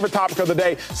 It's my favorite topic of the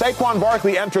day. Saquon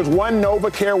Barkley enters One Nova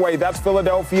Careway. That's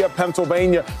Philadelphia,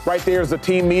 Pennsylvania. Right there is the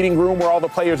team meeting room where all the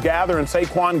players gather, and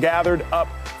Saquon gathered up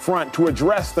front to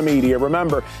address the media.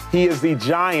 Remember, he is the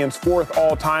Giants' fourth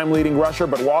all-time leading rusher,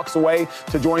 but walks away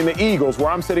to join the Eagles, where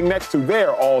I'm sitting next to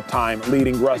their all-time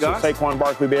leading rusher. Saquon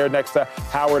Barkley there next to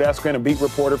Howard Eskin, a beat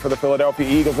reporter for the Philadelphia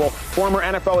Eagles. Well, former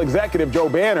NFL executive Joe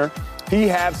Banner, he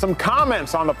had some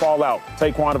comments on the fallout.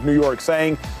 Saquon of New York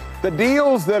saying, the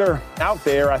deals that are out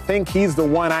there, I think he's the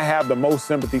one I have the most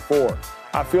sympathy for.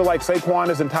 I feel like Saquon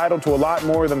is entitled to a lot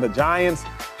more than the Giants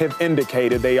have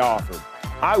indicated they offered.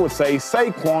 I would say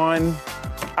the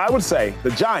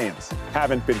Giants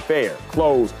haven't been fair.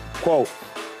 Close quote.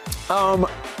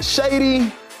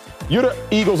 Shady, you're the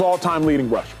Eagles' all-time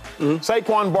leading rusher.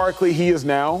 Saquon Barkley, he is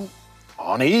now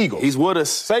on the Eagles. He's with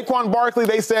us. Saquon Barkley,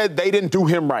 they said they didn't do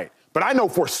him right. But I know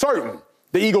for certain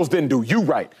the Eagles didn't do you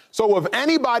right. So if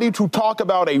anybody to talk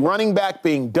about a running back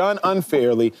being done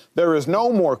unfairly, there is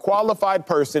no more qualified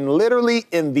person literally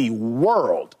in the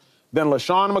world than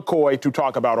LaShawn McCoy to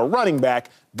talk about a running back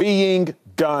being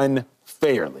done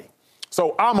fairly.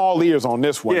 So I'm all ears on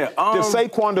this one. Did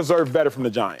Saquon deserve better from the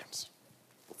Giants?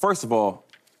 First of all,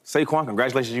 Saquon,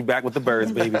 congratulations, you back with the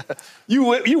birds, baby. you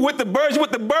with the birds, you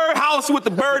with the bird house, with the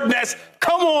bird nest.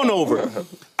 Come on over. And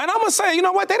I'm going to say, you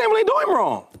know what? They didn't really do him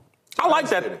wrong. I like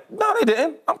that. No, they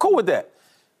didn't. I'm cool with that.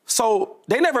 So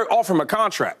they never offered him a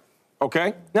contract,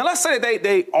 okay? Now, let's say that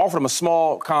they offered him a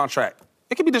small contract.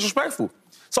 It could be disrespectful.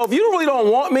 So if you really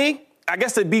don't want me, I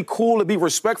guess it'd be cool to be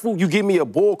respectful. You give me a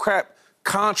bullcrap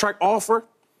contract offer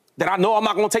that I know I'm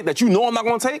not going to take, that you know I'm not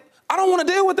going to take. I don't want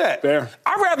to deal with that. Fair.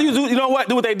 I'd rather you do, you know what,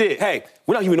 do what they did. Hey,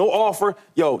 we're not giving you no offer.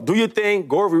 Yo, do your thing.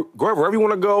 Go wherever you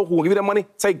want to go. Who will give you that money?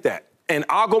 Take that. And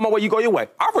I'll go my way, you go your way.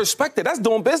 I respect it. That's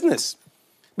doing business.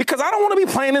 Because I don't want to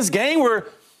be playing this game where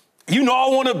you know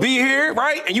I want to be here,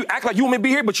 right? And you act like you want me to be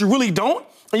here, but you really don't.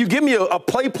 And you give me a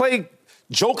play,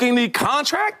 jokingly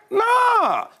contract?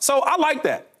 Nah. So I like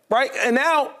that, right? And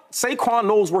now Saquon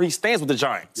knows where he stands with the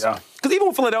Giants. Yeah. Because even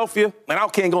with Philadelphia, and I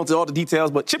can't go into all the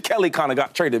details, but Chip Kelly kind of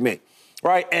got traded to me,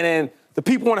 right? And then the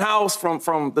people in the house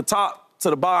from the top to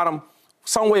the bottom,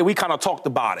 some way we kind of talked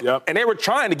about it. Yep. And they were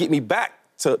trying to get me back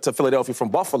to Philadelphia from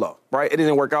Buffalo, right? It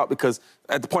didn't work out because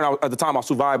at the time I was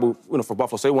too valuable, for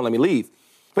Buffalo, so they wouldn't let me leave.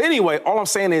 But anyway, all I'm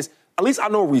saying is, at least I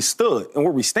know where we stood and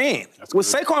where we stand. With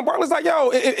Saquon Barkley, it's like, yo,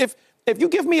 if you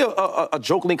give me a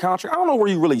jokingly contract, I don't know where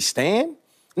you really stand.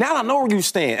 Now I know where you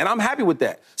stand, and I'm happy with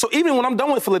that. So even when I'm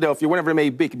done with Philadelphia, whenever it may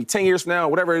be, it could be 10 years from now,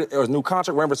 whatever, or a new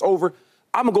contract, whenever it's over,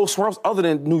 I'm going to go somewhere else other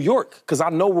than New York because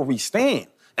I know where we stand.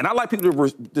 And I like people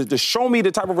to show me the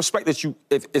type of respect that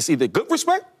if it's either good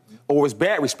respect or it's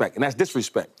bad respect, and that's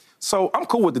disrespect. So I'm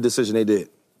cool with the decision they did.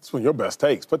 That's one of your best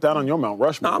takes. Put that on your Mount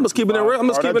Rushmore. No, I'm just keeping it real. I'm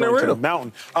just keeping it real.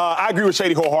 Mountain. I agree with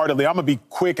Shady wholeheartedly. I'm going to be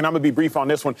quick and I'm going to be brief on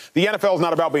this one. The NFL is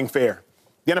not about being fair.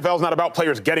 The NFL is not about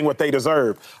players getting what they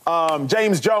deserve.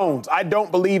 James Jones, I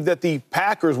don't believe that the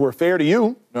Packers were fair to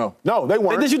you. No. No, they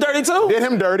weren't. They did you dirty too? Did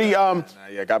him dirty. Yeah,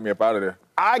 got me up out of there.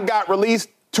 I got released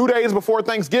 2 days before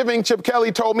Thanksgiving, Chip Kelly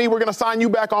told me, we're going to sign you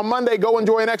back on Monday. Go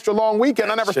enjoy an extra long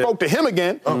weekend. I never spoke to him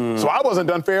again, so I wasn't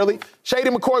done fairly. Shady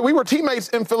McCoy, we were teammates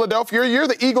in Philadelphia. You're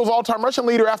the Eagles' all-time rushing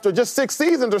leader after just 6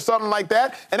 seasons or something like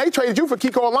that, and they traded you for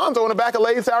Kiko Alonso in the back of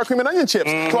Lay's sour cream and onion chips.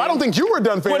 So I don't think you were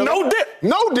done fairly. Well, no dip.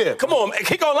 No dip. Come on, man.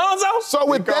 Kiko Alonso? So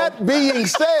with that being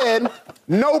said,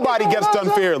 nobody gets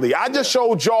done fairly. I just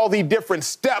showed y'all the different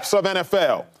steps of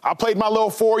NFL. I played my little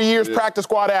 4 years practice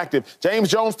squad active. James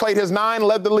Jones played his 9,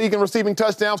 led the league in receiving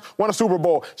touchdowns, won a Super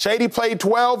Bowl. Shady played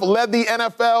 12, led the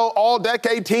NFL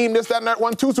all-decade team, this, that, and that,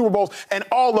 won 2 Super Bowls, and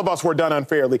all of us were done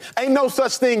unfairly. Ain't no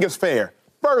such thing as fair.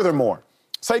 Furthermore,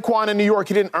 Saquon in New York,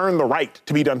 he didn't earn the right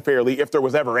to be done fairly if there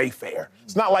was ever a fair.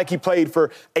 It's not like he played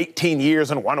for 18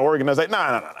 years in one organization.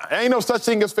 No. Ain't no such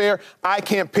thing as fair. I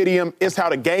can't pity him. It's how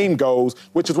the game goes,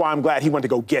 which is why I'm glad he went to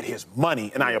go get his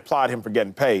money, and I applaud him for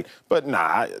getting paid. But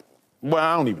I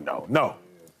don't even know. No.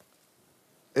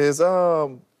 Is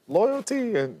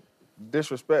loyalty and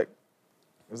disrespect,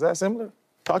 is that similar?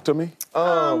 Talk to me.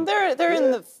 They're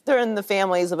in the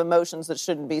families of emotions that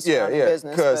shouldn't be surrounding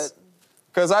business.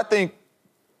 Because I think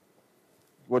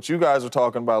what you guys are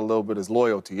talking about a little bit is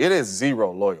loyalty. It is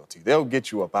zero loyalty. They'll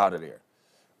get you up out of there.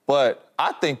 But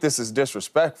I think this is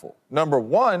disrespectful. Number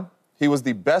one, he was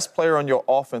the best player on your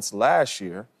offense last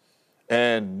year,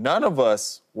 and none of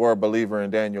us were a believer in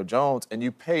Daniel Jones, and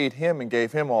you paid him and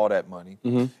gave him all that money,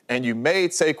 and you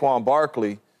made Saquon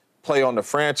Barkley play on the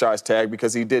franchise tag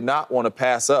because he did not want to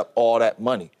pass up all that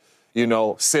money,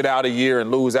 sit out a year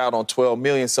and lose out on $12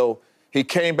 million. So he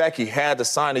came back. He had to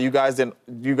sign it. You guys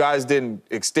didn't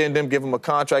extend him, give him a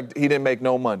contract. He didn't make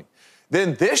no money.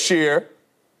 Then this year,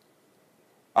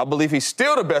 I believe he's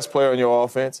still the best player on your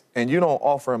offense, and you don't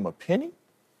offer him a penny?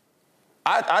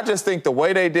 I just think the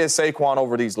way they did Saquon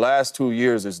over these last 2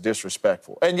 years is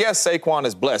disrespectful. And yes, Saquon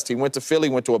is blessed. He went to Philly,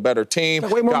 went to a better team,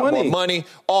 got more money,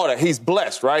 all that. He's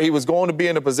blessed, right? He was going to be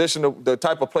in a position, the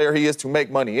type of player he is, to make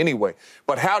money anyway.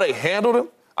 But how they handled him,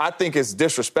 I think it's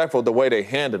disrespectful the way they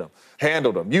handled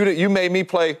him. You made me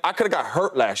play. I could have got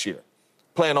hurt last year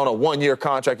playing on a 1-year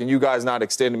contract and you guys not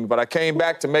extending me. But I came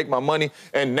back to make my money.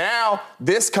 And now,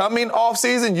 this coming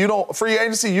offseason, free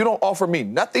agency, you don't offer me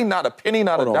nothing, not a penny,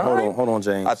 not a dime. Hold on,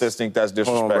 James. I just think that's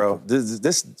disrespectful. Hold on,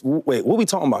 bro. Wait, what are we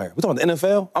talking about here? We talking about the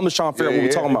NFL? I'm just trying to figure out what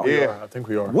we're talking about. Yeah, I think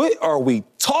we are. What are we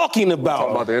talking about?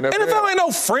 We're talking about the NFL. NFL ain't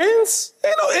no friends.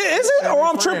 Is it? Or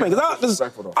I'm tripping? Because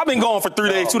I've been gone for 3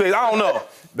 days, 2 days. I don't know.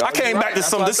 I came back to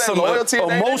some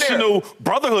emotional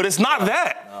brotherhood. It's not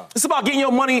that. No. It's about getting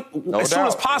your money as soon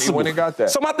as possible.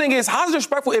 So my thing is, how's it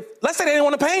disrespectful if, let's say they didn't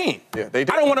want to pay him? Yeah, they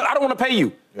did. I don't want to pay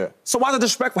you. Yeah. So why is it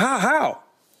disrespectful? How?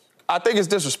 I think it's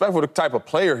disrespectful the type of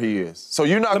player he is. So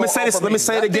you're not going to offer me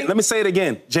Let me say it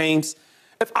again, James.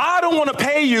 If I don't want to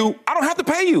pay you, I don't have to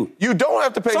pay you. You don't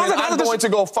have to pay me. I'm going to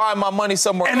go find my money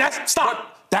somewhere else.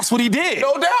 That's what he did.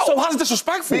 No doubt. So how's it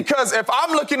disrespectful? Because if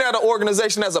I'm looking at an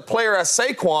organization as a player as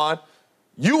Saquon,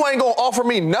 you ain't going to offer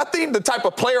me nothing, the type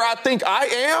of player I think I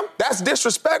am? That's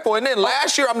disrespectful. And then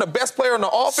last year, I'm the best player in the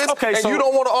offense, you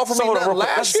don't want to offer me nothing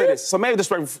last year? So maybe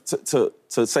disrespectful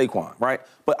to Saquon, right?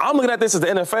 But I'm looking at this as the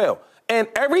NFL. And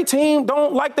every team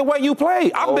don't like the way you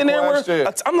play. I've been there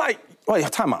where I'm like, wait,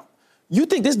 time out. You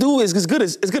think this dude is as good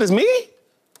as me?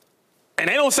 And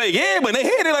they don't say, yeah, but they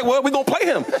hear, they're like, well, we're going to play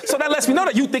him. So that lets me know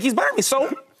that you think he's better than me.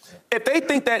 So if they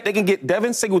think that they can get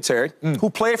Devin Singletary, who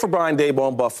played for Brian Daboll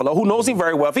in Buffalo, who knows him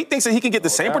very well, if he thinks that he can get the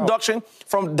same production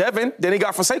from Devin than he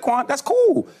got from Saquon, that's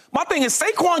cool. My thing is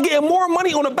Saquon getting more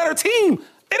money on a better team.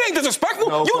 It ain't disrespectful.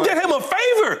 No, you did him a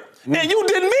favor, and you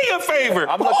did me a favor.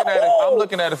 I'm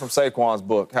looking at it from Saquon's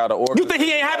book, how the organization. You think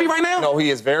he ain't happy right now? No, he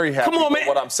is very happy. Come on, man.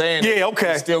 What I'm saying is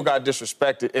he still got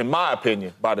disrespected, in my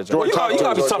opinion, by the judge. You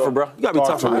got to be tougher, bro. You got to be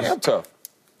tougher. I am tough.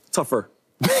 Tougher.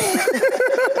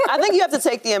 I think you have to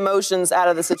take the emotions out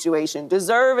of the situation.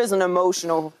 Deserve is an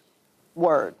emotional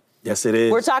word. Yes, it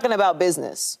is. We're talking about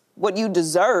business. What you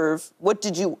deserve, what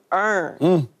did you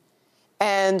earn?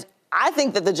 And I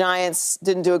think that the Giants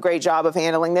didn't do a great job of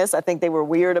handling this. I think they were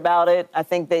weird about it. I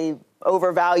think they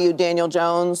overvalued Daniel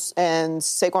Jones, and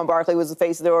Saquon Barkley was the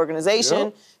face of their organization.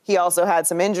 Yep. He also had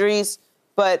some injuries.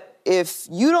 But if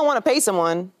you don't want to pay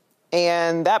someone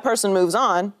and that person moves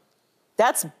on,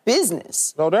 that's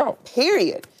business. No doubt.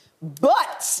 Period.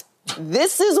 But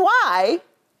this is why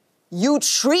you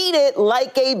treat it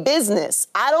like a business.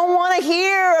 I don't want to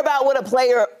hear about what a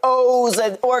player owes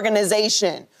an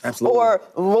organization. Absolutely. Or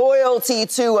loyalty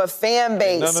to a fan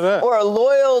base or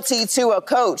loyalty to a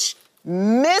coach.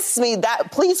 Miss me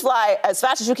that. Please fly as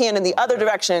fast as you can in the other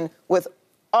direction with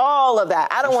all of that.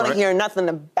 I don't want to hear nothing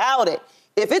about it.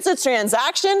 If it's a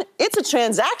transaction, it's a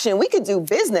transaction. We could do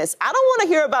business. I don't want to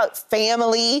hear about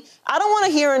family. I don't want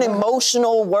to hear an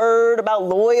emotional word about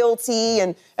loyalty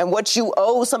and what you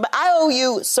owe somebody. I owe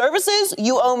you services.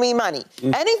 You owe me money.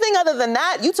 Anything other than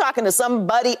that, you talking to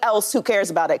somebody else who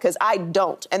cares about it, because I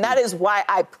don't. And that is why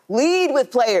I plead with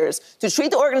players to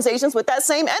treat the organizations with that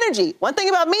same energy. One thing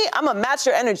about me, I'm going to match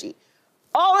your energy.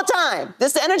 All the time.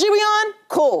 This the energy we on?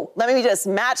 Cool. Let me just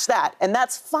match that. And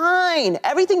that's fine.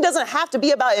 Everything doesn't have to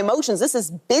be about emotions. This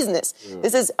is business.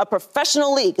 This is a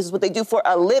professional league. This is what they do for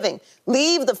a living.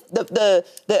 Leave the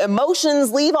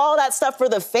emotions, leave all that stuff for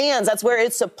the fans. That's where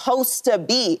it's supposed to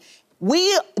be.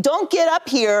 We don't get up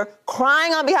here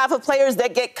crying on behalf of players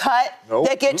that get cut,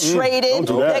 that get traded,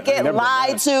 that get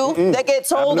lied to, that get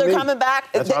told they're coming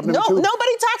back. Nobody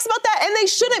talks about that, and they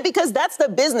shouldn't, because that's the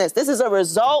business. This is a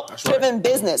result-driven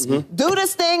business. Do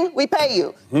this thing, we pay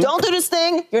you. Don't do this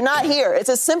thing, you're not here. It's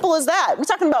as simple as that. We're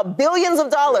talking about billions of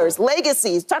dollars,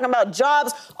 legacies, talking about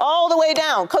jobs all the way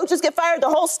down. Coaches get fired, the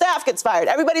whole staff gets fired.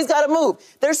 Everybody's got to move.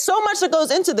 There's so much that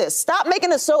goes into this. Stop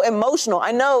making it so emotional.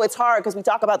 I know it's hard because we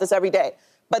talk about this every day.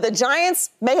 But the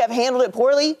Giants may have handled it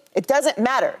poorly. It doesn't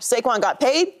matter. Saquon got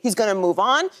paid. He's going to move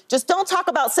on. Just don't talk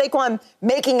about Saquon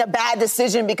making a bad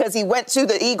decision because he went to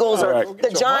the Eagles or the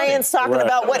Giants talking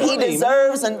about what he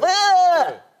deserves. And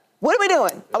what are we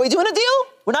doing? Are we doing a deal?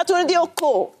 We're not doing a deal?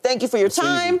 Cool. Thank you for your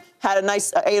time.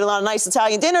 Ate a lot of nice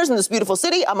Italian dinners in this beautiful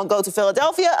city. I'm going to go to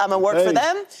Philadelphia. I'm going to work for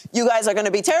them. You guys are going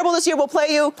to be terrible this year. We'll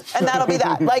play you. And that'll be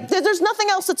that. Like, there's nothing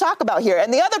else to talk about here.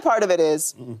 And the other part of it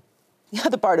is...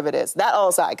 that all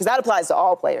aside, because that applies to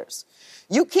all players.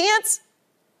 You can't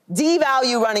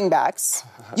devalue running backs.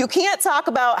 You can't talk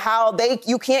about how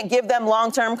you can't give them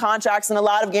long-term contracts and a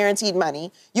lot of guaranteed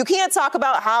money. You can't talk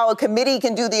about how a committee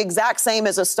can do the exact same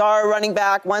as a star running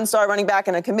back, one-star running back,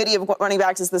 and a committee of running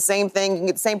backs is the same thing. You can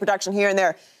get the same production here and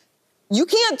there. You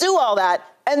can't do all that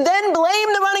and then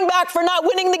blame the running back for not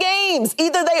winning the games.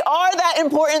 Either they are that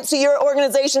important to your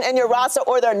organization and your roster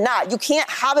or they're not. You can't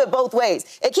have it both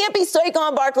ways. It can't be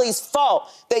Saquon Barkley's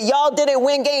fault that y'all didn't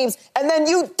win games and then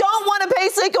you don't want to pay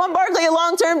Saquon Barkley a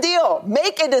long-term deal.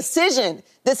 Make a decision.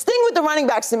 This thing with the running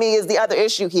backs to me is the other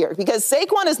issue here, because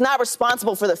Saquon is not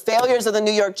responsible for the failures of the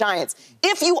New York Giants.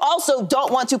 If you also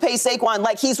don't want to pay Saquon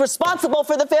like he's responsible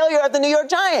for the failure of the New York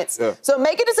Giants. So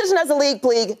make a decision as a league,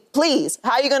 please.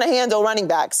 How are you going to handle running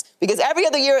backs? Because every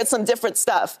other year it's some different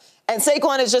stuff. And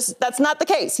Saquon is that's not the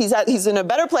case. He's in a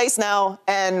better place now,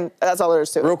 and that's all there is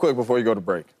to it. Real quick before you go to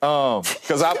break,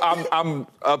 because I'm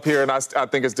up here and I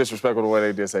think it's disrespectful the way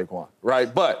they did Saquon,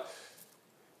 right? But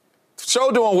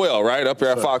show doing well, right? Up here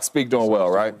at Fox Speak doing well,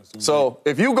 right? So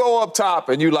if you go up top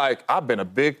and you like, I've been a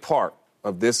big part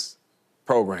of this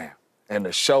program, and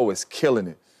the show is killing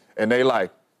it, and they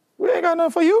like, we ain't got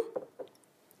nothing for you.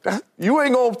 You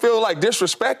ain't gonna feel like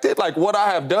disrespected, like what I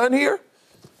have done here.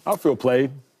 I'll feel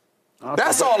played.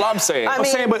 That's all I'm saying. I'm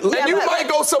saying, but you might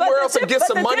go somewhere else and get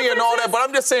some money and all that, but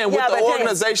I'm just saying with the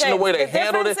organization, the way they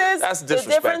handled it, that's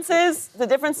disrespectful.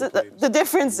 The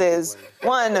difference is,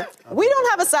 one, we don't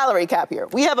have a salary cap here.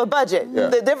 We have a budget.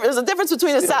 There's a difference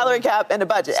between a salary cap and a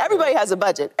budget. Everybody has a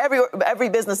budget. Every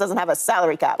business doesn't have a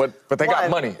salary cap. But they got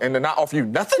money and they're not offering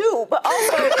you nothing? Two, but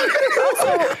also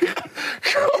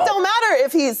it don't matter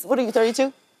if he's, what are you,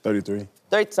 32? 33.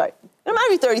 Sorry. It don't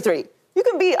matter if you're 33. You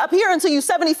can be up here until you're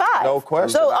 75. No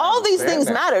question. So all these things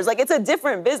matters. Like, it's a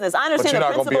different business. I understand the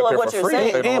principle of what you're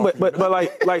saying. But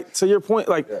like to your point,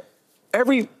 like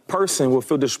every person will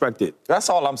feel disrespected. That's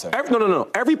all I'm saying. No.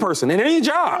 Every person in any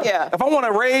job. Yeah. If I want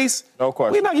a raise, no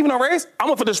question. We're not giving a raise. I'm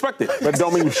gonna feel disrespected. But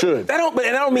don't mean you should. That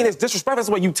don't mean it's disrespectful. That's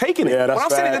the way you taking it. Yeah, that's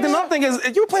what I'm saying. Another thing is,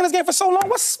 if you were playing this game for so long,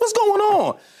 what's going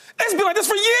on? It's been like this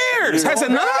for years, has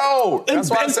it not? No. And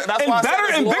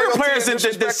better and bigger players than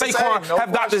Saquon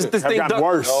have got this thing done.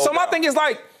 Worse. So my thing is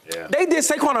like, they did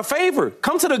Saquon a favor.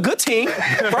 Come to the good team,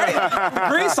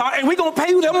 right? Green side, and we're going to pay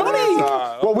you their money.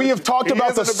 Well, we have talked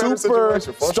about the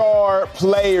superstar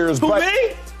players. Who,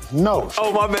 me? No.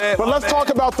 Oh, my bad. But let's talk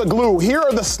about the glue. Here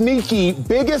are the sneaky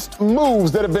biggest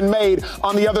moves that have been made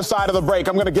on the other side of the break.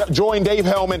 I'm going to join Dave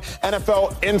Hellman,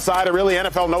 NFL insider, really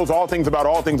NFL knows all things about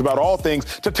all things about all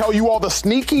things, to tell you all the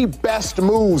sneaky best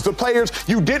moves, the players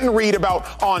you didn't read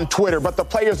about on Twitter, but the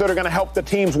players that are going to help the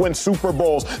teams win Super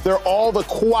Bowls. They're all the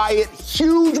quiet,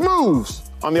 huge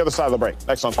moves on the other side of the break.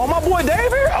 Next on. Oh, my boy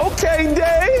Dave here? Okay,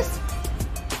 Dave.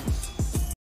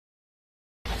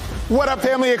 What up,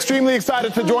 family? Extremely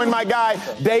excited to join my guy,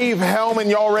 Dave Hellman.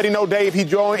 You already know Dave. He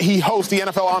hosts the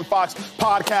NFL on Fox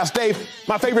podcast. Dave,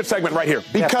 my favorite segment right here,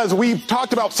 because we've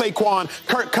talked about Saquon,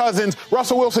 Kirk Cousins,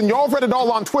 Russell Wilson. Y'all read it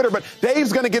all on Twitter, but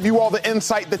Dave's going to give you all the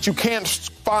insight that you can't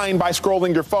find by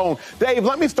scrolling your phone. Dave,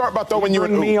 let me start by throwing you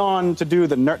bring me on to do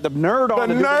the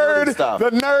nerdy stuff. The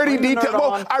nerdy details.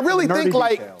 Well, I really think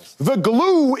the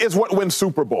glue is what wins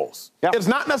Super Bowls. Yep. It's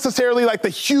not necessarily like the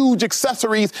huge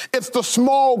accessories. It's the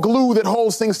small glue that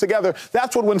holds things together.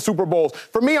 That's what wins Super Bowls.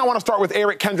 For me, I want to start with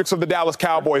Eric Kendricks of the Dallas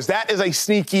Cowboys. That is a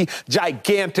sneaky,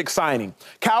 gigantic signing.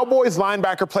 Cowboys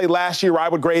linebacker play last year, I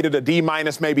would grade it a D-,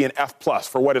 maybe an F+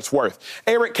 for what it's worth.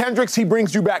 Eric Kendricks, he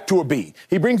brings you back to a B.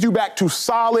 He brings you back to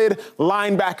solid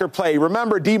linebacker play.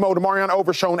 Remember, Demarion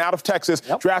Overshown out of Texas,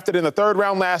 drafted in the 3rd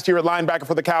round last year at linebacker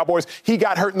for the Cowboys. He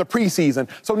got hurt in the preseason.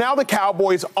 So now the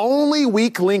Cowboys' only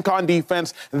weak link on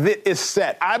defense that is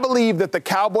set. I believe that the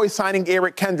Cowboys signing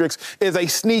Eric Kendricks is a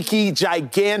sneaky,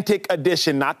 gigantic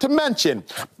addition. Not to mention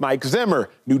Mike Zimmer,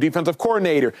 new defensive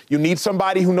coordinator. You need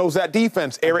somebody who knows that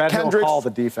defense. Eric Kendricks will call the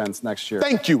defense next year.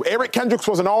 Thank you. Eric Kendricks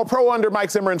was an all-pro under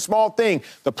Mike Zimmer, and small thing,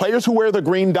 the players who wear the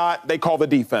green dot, they call the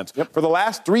defense. For the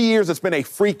last 3 years, it's been a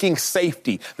freaking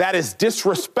safety. That is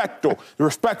disrespectful.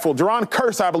 Jerron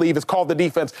Kearse, I believe, is called the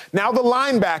defense. Now the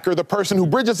linebacker, the person who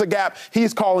bridges the gap,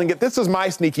 he's calling it. This is my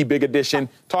sneaky big addition.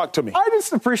 Talk to me. I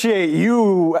just appreciate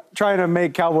you trying to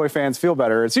make Cowboy fans feel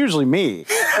better. It's usually me.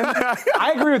 And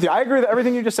I agree with you. I agree with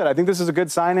everything you just said. I think this is a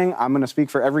good signing. I'm going to speak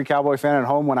for every Cowboy fan at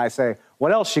home when I say,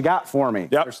 what else you got for me?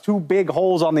 There's 2 big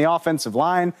holes on the offensive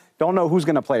line. Don't know who's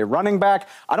going to play running back.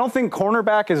 I don't think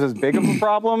cornerback is as big of a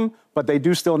problem, but they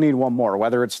do still need one more,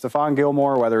 whether it's Stephon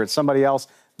Gilmore, whether it's somebody else.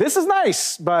 This is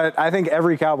nice, but I think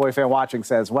every Cowboy fan watching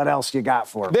says, what else you got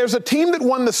for me? There's a team that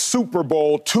won the Super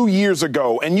Bowl 2 years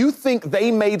ago, and you think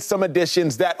they made some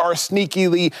additions that are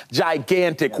sneakily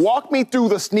gigantic. Yes. Walk me through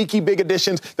the sneaky big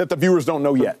additions that the viewers don't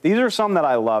know yet. These are some that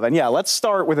I love. And, let's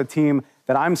start with a team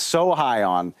that I'm so high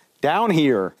on. Down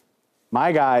here,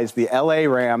 my guys, the LA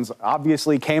Rams,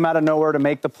 obviously came out of nowhere to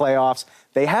make the playoffs.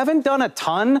 They haven't done a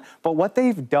ton, but what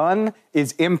they've done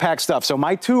is impact stuff. So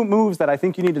my 2 moves that I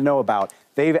think you need to know about,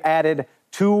 they've added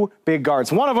 2 big guards.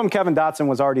 One of them, Kevin Dotson,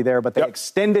 was already there, but they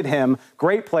extended him.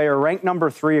 Great player, ranked number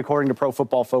 3 according to Pro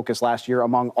Football Focus last year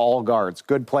among all guards.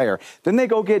 Good player. Then they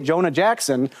go get Jonah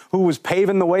Jackson, who was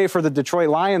paving the way for the Detroit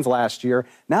Lions last year.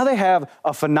 Now they have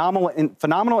a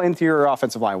phenomenal interior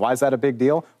offensive line. Why is that a big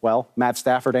deal? Well, Matt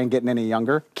Stafford ain't getting any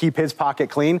younger. Keep his pocket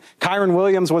clean. Kyron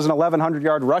Williams was an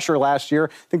 1,100-yard rusher last year.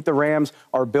 I think the Rams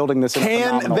are building this in a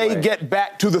phenomenal way. Can they get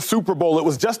back to the Super Bowl? It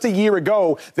was just a year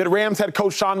ago that Rams head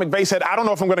coach Sean McVay said, I don't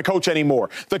know if I'm going to coach anymore.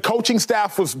 The coaching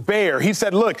staff was bare. He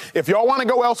said, look, if y'all want to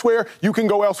go elsewhere, you can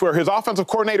go elsewhere. His offensive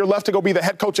coordinator left to go be the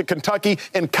head coach at Kentucky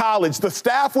in college. The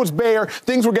staff was bare.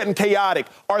 Things were getting chaotic.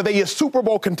 Are they a Super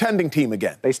Bowl contending team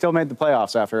again? They still made the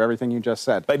playoffs after everything you just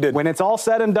said. They did. When it's all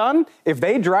said and done, if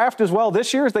they draft as well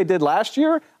this year as they did last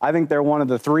year, I think they're one of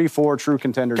the 3-4 true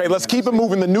contenders. Okay, let's keep it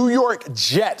moving. The New York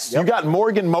Jets. You got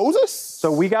Morgan Moses?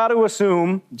 So we got to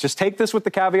assume, just take this with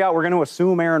the caveat, we're going to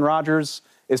assume Aaron Rodgers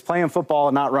is playing football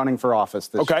and not running for office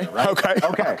this year, right?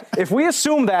 Okay. If we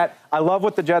assume that, I love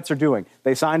what the Jets are doing.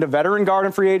 They signed a veteran guard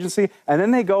in free agency, and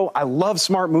then they go, I love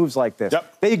smart moves like this.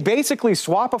 They basically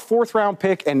swap a 4th-round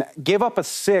pick and give up a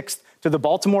 6th to the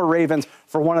Baltimore Ravens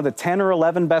for one of the 10 or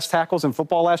 11 best tackles in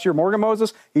football last year. Morgan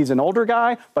Moses, he's an older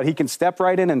guy, but he can step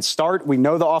right in and start. We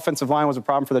know the offensive line was a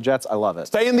problem for the Jets. I love it.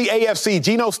 Stay in the AFC.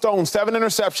 Geno Stone, 7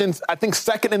 interceptions, I think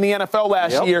 2nd in the NFL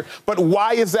last year. But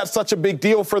why is that such a big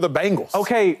deal for the Bengals?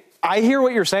 Okay, I hear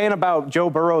what you're saying about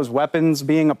Joe Burrow's weapons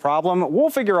being a problem.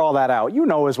 We'll figure all that out. You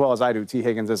know as well as I do, T.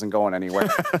 Higgins isn't going anywhere.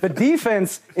 The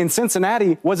defense in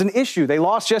Cincinnati was an issue. They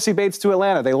lost Jesse Bates to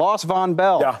Atlanta. They lost Von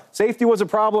Bell. Safety was a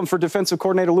problem for defensive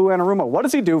coordinator Lou Anarumo. What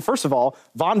does he do? First of all,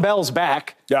 Von Bell's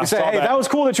back. You say, hey, that was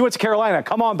cool that you went to Carolina.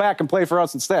 Come on back and play for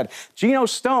us instead. Geno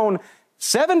Stone,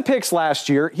 7 picks last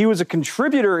year. He was a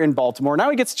contributor in Baltimore. Now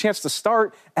he gets a chance to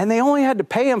start, and they only had to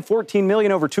pay him $14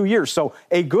 million over 2 years. So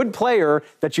a good player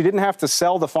that you didn't have to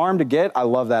sell the farm to get. I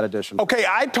love that addition. Okay,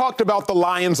 I talked about the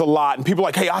Lions a lot, and people are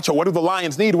like, hey, Acho, what do the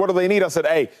Lions need? What do they need? I said,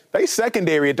 hey, they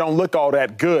secondary, it don't look all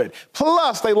that good.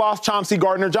 Plus, they lost Chauncey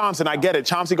Gardner-Johnson. I get it.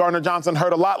 Chauncey Gardner-Johnson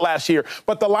hurt a lot last year.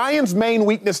 But the Lions' main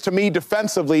weakness to me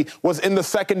defensively was in the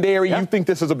secondary. You think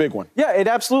this is a big one? Yeah, it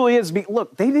absolutely is.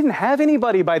 Look, they didn't have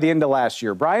anybody by the end of last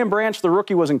year. Brian Branch, the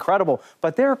rookie, was incredible,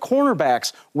 but their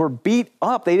cornerbacks were beat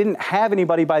up. They didn't have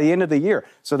anybody by the end of the year.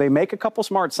 So they make a couple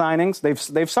smart signings.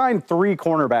 They've signed 3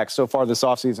 cornerbacks so far this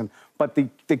offseason. But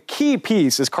the key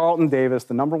piece is Carlton Davis,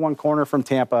 the number 1 corner from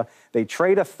Tampa. They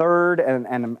trade a 3rd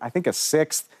and I think a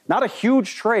 6th. Not a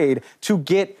huge trade to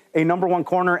get a number 1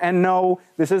 corner. And no,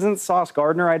 this isn't Sauce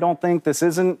Gardner, I don't think. This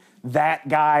isn't that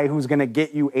guy who's going to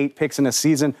get you 8 picks in a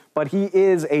season. but he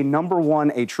is a number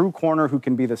one, a true corner who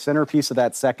can be the centerpiece of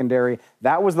that secondary.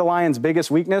 That was the Lions'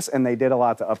 biggest weakness, and they did a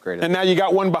lot to upgrade it. And now you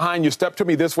got one behind you. Step to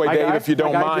me this way, Dave, if you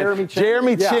don't mind.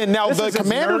 Jeremy Chin. Now, the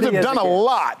Commanders have done a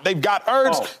lot. They've got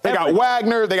Ertz, they got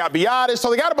Wagner, they got Biotis, so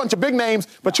they got a bunch of big names,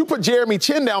 but you put Jeremy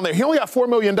Chin down there. He only got $4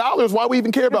 million. Why we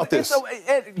even care about this?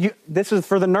 This is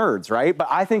for the nerds, right? But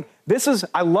I think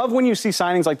I love when you see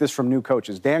signings like this from new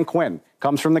coaches. Dan Quinn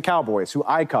comes from the Cowboys, who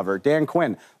I cover. Dan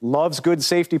Quinn loves good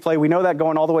safety play. We know that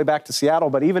going all the way back to Seattle,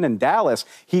 but even in Dallas,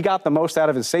 he got the most out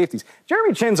of his safeties.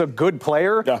 Jeremy Chin's a good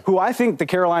player who I think the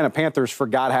Carolina Panthers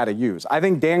forgot how to use. I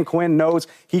think Dan Quinn knows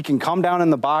he can come down in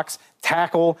the box,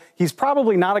 tackle. He's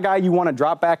probably not a guy you want to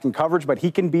drop back in coverage, but he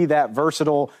can be that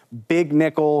versatile, big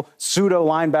nickel, pseudo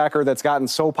linebacker that's gotten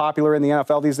so popular in the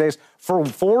NFL these days. For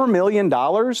 $4 million,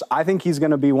 I think he's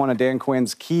going to be one of Dan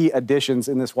Quinn's key additions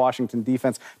in this Washington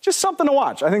defense. Just something to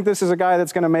watch. I think this is a guy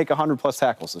that's going to make 100-plus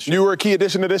tackles this year. You were a key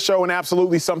addition to this show and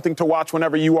absolutely something to watch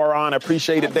whenever you are on.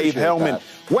 Appreciate it, Dave Hellman.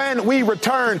 When we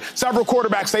return, several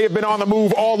quarterbacks, they have been on the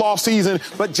move all offseason,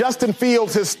 but Justin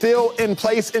Fields is still in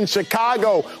place in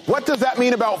Chicago. What does that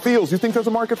mean about Fields? You think there's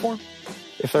a market for him?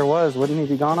 If there was, wouldn't he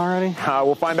be gone already?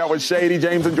 We'll find out what Shady,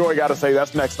 James, and Joy got to say.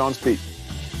 That's next on Speak.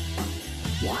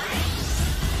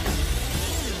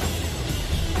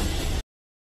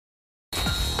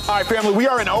 All right, family, we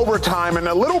are in overtime, and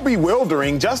a little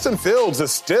bewildering. Justin Fields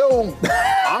is still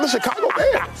on the Chicago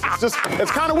Bears.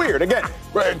 It's kind of weird. Again,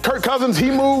 Kirk Cousins,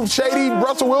 he moved. Shady,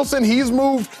 Russell Wilson, he's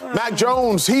moved. Mac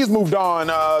Jones, he's moved on.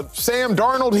 Sam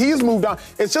Darnold, he's moved on.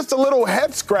 It's just a little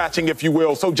head-scratching, if you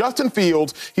will. So Justin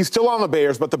Fields, he's still on the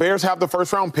Bears, but the Bears have the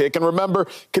first-round pick. And remember,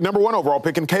 number one overall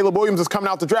pick, and Caleb Williams is coming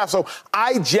out the draft. So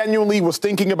I genuinely was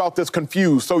thinking about this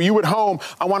confused. So you at home,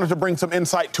 I wanted to bring some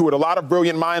insight to it. A lot of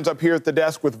brilliant minds up here at the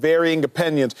desk with varying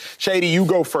opinions. Shady, you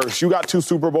go first. You got 2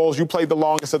 Super Bowls. You played the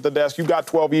longest at the desk. You got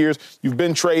 12 years. You've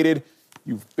been traded.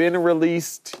 You've been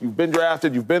released. You've been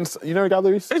drafted. You never got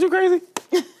released? Is you crazy?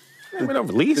 I never been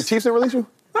released. The Chiefs didn't release you?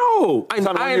 No. I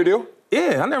one-year deal?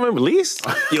 Yeah, I never been released.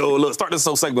 Yo, look, start this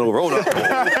whole segment over. Hold on.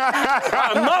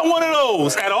 I'm not one of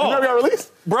those at all. You never got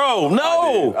released? Bro,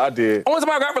 no. I did. Only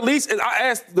time I got released is I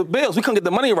asked the Bills. We couldn't get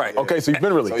the money right. Okay, so you've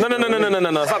been released. No.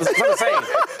 It's not the same.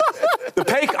 The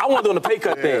pay, I want to do the pay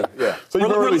cut thing. Yeah. So you've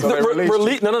been released.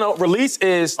 No. Release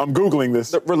is. I'm Googling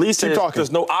this. Release Keep is. talking.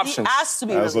 There's no options. He asked to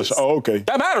be released. Oh, okay.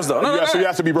 That matters, though. No, so you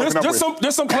have to be broken up with.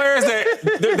 There's some players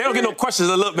that they don't get no questions.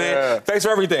 Look, man, thanks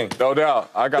for everything. No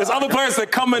doubt. There's other players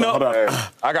that coming up.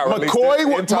 I got released.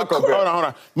 Hold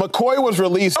on. McCoy was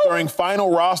released during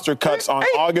final roster cuts on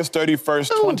August 31st,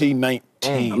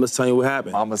 2019. I'm just telling you what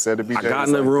happened. Mama said to be I got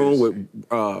in the room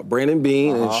with Brandon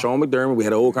Bean and Sean McDermott. We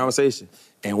had a whole conversation.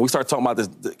 And we started talking about this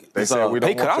pay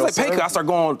cut. I was like, pay cut. I start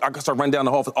running down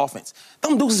the whole offense.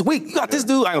 Them dudes is weak. You got this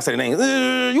dude. I ain't gonna say the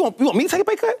name. You want me to take a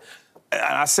pay cut? And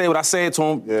I said what I said to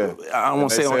him. Yeah. I don't want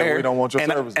to say it on air. We don't want your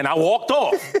services. And I walked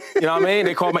off. You know what I mean?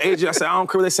 They called my agent. I said, I don't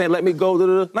care what they saying. Let me go.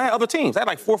 And I had other teams. I had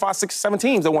like 4, 5, 6, 7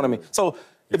 teams that wanted me. So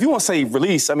if you want to say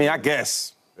release, I mean, I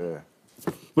guess. Yeah.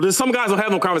 But there's some guys don't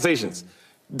have no conversations.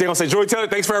 They're going to say, Joey Taylor,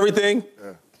 thanks for everything.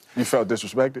 Yeah. You felt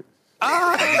disrespected?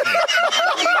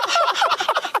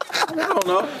 I don't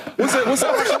know. What's that?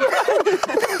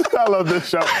 I love this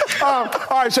show. All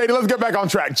right, Shady, let's get back on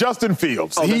track. Justin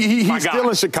Fields. He's still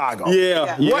in Chicago.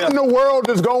 Yeah. What in the world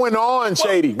is going on,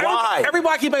 Shady? Why?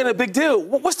 Everybody keep making a big deal.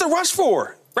 What's the rush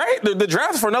for? Right? The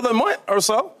draft for another month or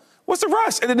so. What's the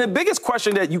rush? And then the biggest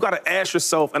question that you got to ask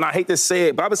yourself, and I hate to say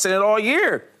it, but I've been saying it all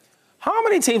year. How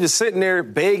many teams are sitting there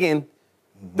begging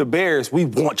the Bears, we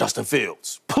want Justin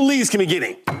Fields? Please, can we get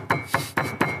him?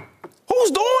 Who's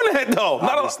doing that, though?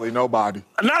 Obviously, nobody.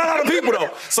 Not a lot of people,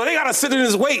 though. So they got to sit there and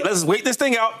just wait. Let's wait this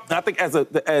thing out. And I think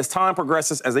as time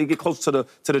progresses, as they get closer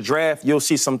to the draft, you'll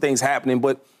see some things happening.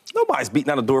 But nobody's beating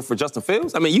down the door for Justin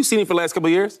Fields. I mean, you've seen him for the last couple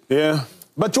of years. Yeah.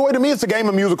 But, Joy, to me, it's a game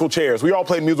of musical chairs. We all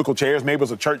play musical chairs. Maybe it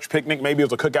was a church picnic. Maybe it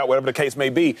was a cookout, whatever the case may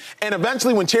be. And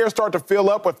eventually, when chairs start to fill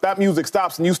up, if that music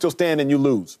stops and you still stand and you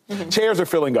lose, chairs are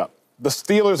filling up. The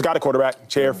Steelers got a quarterback,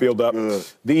 chair filled up.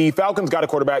 The Falcons got a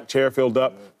quarterback, chair filled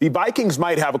up. The Vikings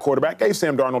might have a quarterback, gave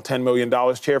Sam Darnold $10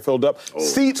 million, chair filled up.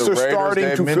 Seats are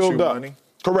starting to fill up. Money.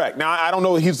 Correct. Now, I don't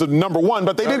know if he's the number one,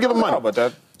 but they did give him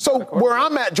money. So where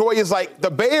I'm at, Joy, is like the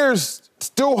Bears,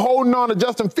 still holding on to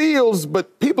Justin Fields,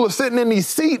 but people are sitting in these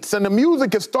seats and the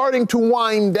music is starting to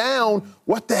wind down.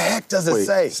 What the heck does it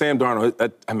say? Sam Darnold,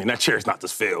 that chair's not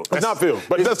just Field. It's not Field.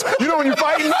 But you know when you're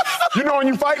fighting?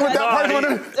 With that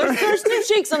person? There's two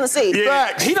cheeks on the seat.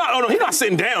 Yeah. He's not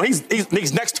sitting down.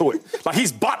 He's next to it. Like,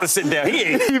 he's about to sit down.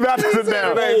 He about to sit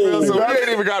down. So he ain't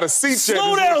even got a seat.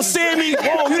 Slow down, Sammy.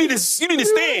 Whoa, you need to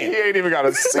stand. He ain't even got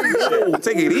a seat.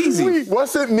 Take it easy.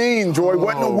 What's it mean, Joy?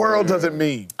 What in the world does it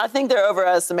mean? I think they're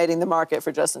overestimating the market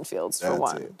for Justin Fields, for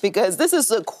one. Because this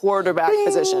is a quarterback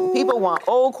position. People want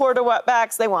old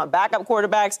quarterbacks. They want backup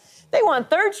quarterbacks. They want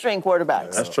third-string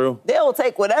quarterbacks. That's true. They'll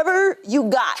take whatever you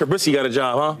got. Trubisky got a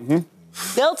job, huh?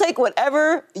 Mm-hmm. They'll take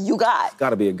whatever you got.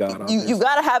 Got to be a god. You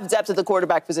got to have depth at the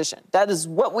quarterback position. That is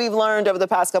what we've learned over the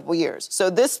past couple of years. So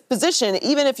this position,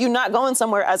 even if you're not going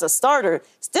somewhere as a starter,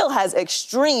 still has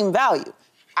extreme value.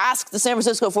 Ask the San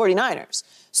Francisco 49ers.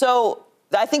 So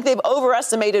I think they've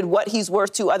overestimated what he's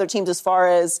worth to other teams as far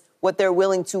as what they're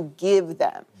willing to give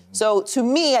them. Mm-hmm. So to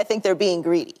me, I think they're being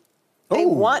greedy. They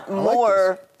want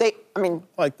more. I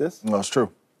like this. No, it's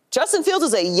true. Justin Fields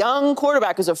is a young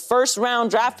quarterback who's a first-round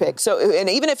draft pick. So, and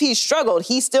even if he's struggled,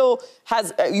 he still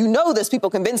has, this, people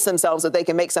convince themselves that they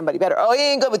can make somebody better. Oh, he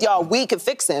ain't good with y'all. We can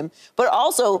fix him. But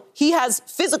also, he has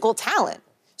physical talent.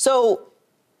 So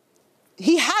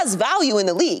he has value in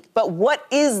the league. But what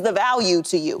is the value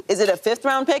to you? Is it a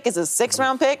fifth-round pick? Is it a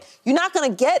sixth-round pick? You're not going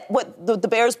to get what the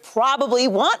Bears probably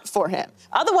want for him.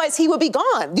 Otherwise, he would be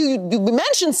gone. You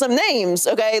mentioned some names,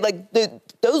 okay? Like,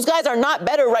 those guys are not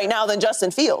better right now than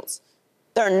Justin Fields.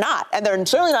 They're not. And they're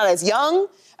certainly not as young,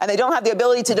 and they don't have the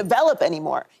ability to develop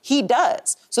anymore. He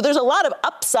does. So there's a lot of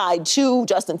upside to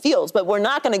Justin Fields, but we're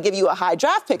not going to give you a high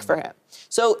draft pick for him.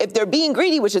 So if they're being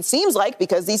greedy, which it seems like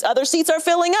because these other seats are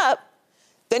filling up,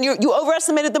 then you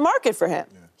overestimated the market for him.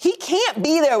 Yeah. He can't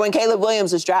be there when Caleb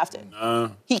Williams is drafted.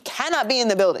 He cannot be in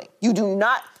the building.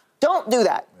 Don't do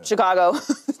that, Chicago.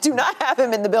 Do not have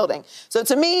him in the building. So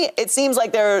to me, it seems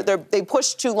like they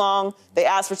pushed too long, they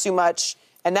asked for too much,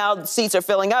 and now the seats are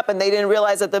filling up, and they didn't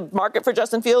realize that the market for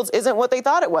Justin Fields isn't what they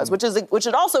thought it was, which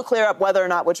should also clear up whether or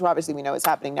not, which obviously we know is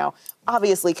happening now.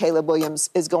 Obviously, Caleb Williams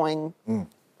is going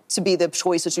to be the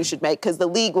choice that you should make because the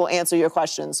league will answer your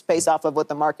questions based off of what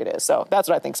the market is. So that's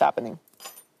what I think is happening.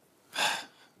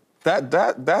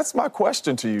 That's my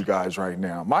question to you guys right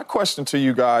now. My question to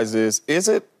you guys is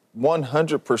it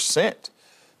 100%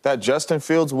 that Justin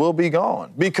Fields will be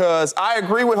gone? Because I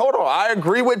agree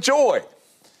with Joy.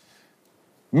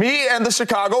 Me and the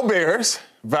Chicago Bears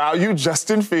value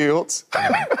Justin Fields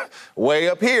way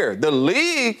up here. The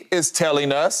league is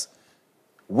telling us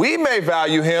we may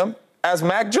value him as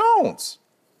Mac Jones,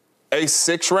 a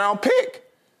 6th-round pick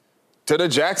to the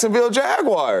Jacksonville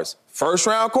Jaguars.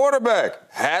 First-round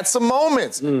quarterback, had some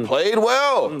moments, played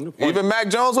well. Even Mac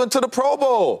Jones went to the Pro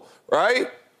Bowl, right?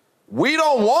 We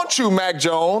don't want you, Mac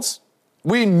Jones.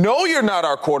 We know you're not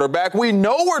our quarterback. We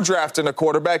know we're drafting a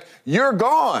quarterback. You're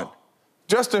gone.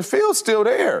 Justin Fields still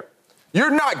there.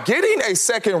 You're not getting a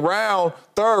 2nd round,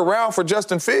 3rd round for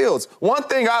Justin Fields. One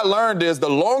thing I learned is the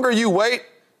longer you wait,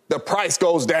 the price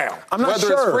goes down. I'm not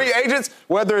sure.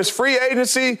 Whether it's free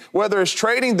agency, whether it's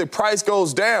trading, the price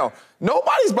goes down.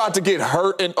 Nobody's about to get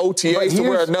hurt in OTAs to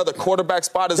where another quarterback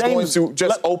spot is going to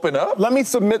just open up. Let me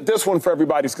submit this one for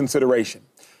everybody's consideration.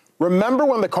 Remember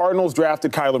when the Cardinals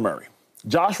drafted Kyler Murray?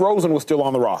 Josh Rosen was still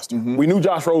on the roster. We knew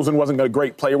Josh Rosen wasn't a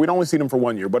great player. We'd only seen him for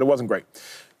 1 year, but it wasn't great.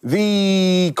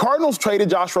 The Cardinals traded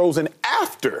Josh Rosen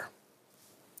after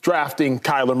drafting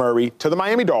Kyler Murray to the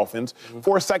Miami Dolphins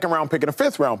for a 2nd-round pick and a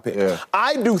 5th-round pick. Yeah.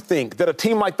 I do think that a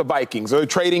team like the Vikings,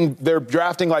 they're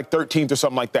drafting like 13th or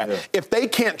something like that. Yeah. If they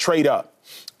can't trade up,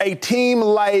 a team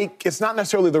like, it's not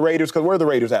necessarily the Raiders, because where are the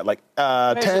Raiders at? Like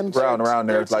 10? Around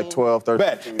there, it's like 12, 13.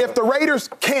 But if the Raiders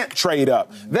can't trade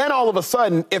up, then all of a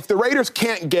sudden, if the Raiders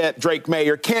can't get Drake May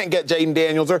or can't get Jaden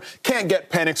Daniels or can't get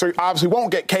Penix or obviously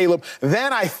won't get Caleb,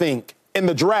 then I think in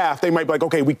the draft, they might be like,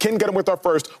 okay, we can get him with our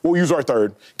 1st, we'll use our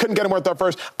 3rd. Couldn't get him with our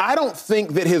 1st. I don't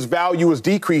think that his value is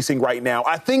decreasing right now.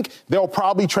 I think they'll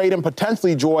probably trade him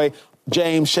potentially, Joy,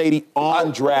 James Shady,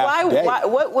 on draft day.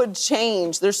 What would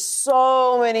change? There's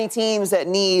so many teams that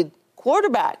need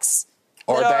quarterbacks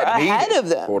that are ahead of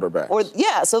them. Quarterbacks.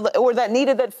 Or that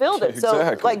needed that filled it.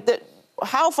 Exactly. So,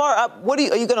 how far up? Are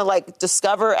you going to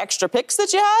discover extra picks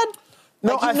that you had?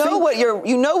 No, I know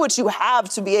what you have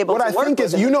to be able to work with. What I think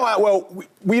is,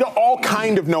 we all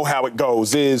kind of know how it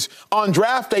goes. Is on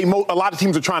draft day, a lot of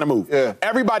teams are trying to move. Yeah.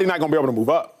 Everybody not going to be able to move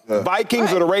up. Yeah.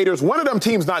 Vikings or the Raiders, one of them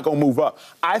teams not going to move up.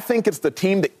 I think it's the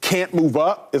team that can't move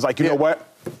up is like, you know what?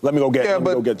 Let me go get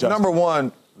Justin. Number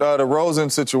one, the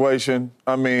Rosen situation,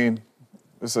 I mean,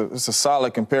 it's a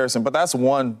solid comparison, but that's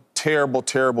one terrible,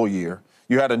 terrible year.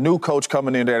 You had a new coach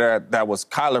coming in there that was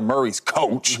Kyler Murray's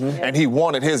coach, and he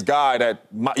wanted his guy that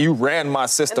you ran my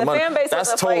system. And the fan base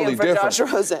That's wasn't totally fighting for different.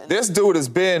 Josh Rosen. This dude has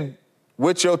been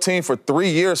with your team for 3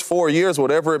 years, 4 years,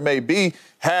 whatever it may be,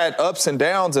 had ups and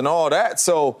downs and all that.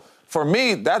 So for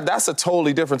me, that's a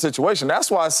totally different situation.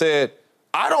 That's why I said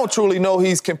I don't truly know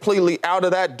he's completely out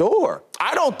of that door.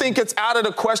 I don't think it's out of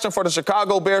the question for the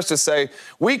Chicago Bears to say,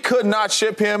 we could not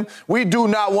ship him. We do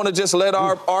not want to just let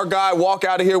our guy walk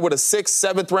out of here with a 6th,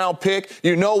 7th round pick.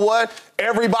 You know what?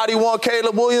 Everybody want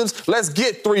Caleb Williams. Let's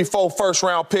get 3, 4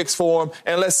 first-round picks for him,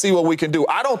 and let's see what we can do.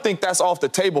 I don't think that's off the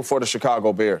table for the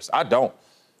Chicago Bears. I don't.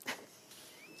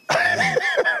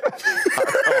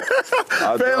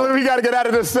 Family, we got to get out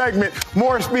of this segment.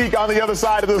 More speak on the other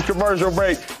side of this commercial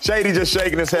break. Shady just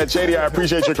shaking his head. Shady, I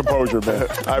appreciate your composure, man.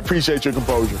 I appreciate your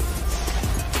composure.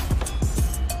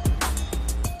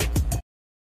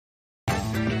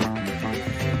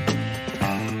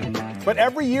 But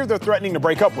every year they're threatening to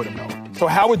break up with him, though. So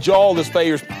how would y'all as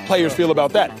players feel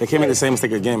about that? They can't make the same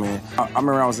mistake again, man. I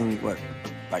remember I was in, 4th,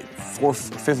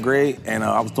 5th grade, and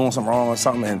I was doing something wrong or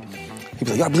something, and he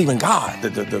was like, "I believe in God,"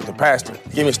 the pastor.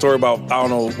 He gave me a story about, I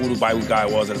don't know who the Bible guy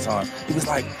was at the time. He was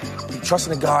like, he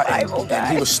trusted in God, and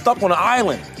he was stuck on an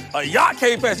island. A yacht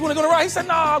came past. You want to go to the right? He said,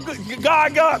 "Nah, I'm good.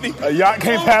 God got me." A yacht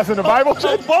came past in the Bible?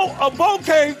 A boat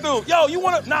came through. Yo, you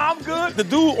want to? Nah, I'm good. The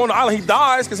dude on the island, he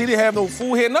dies because he didn't have no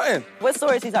food, he had nothing. What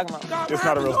story is he talking about? God, It's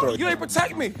not a real story. You ain't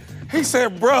protect me. He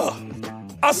said, "Bruh,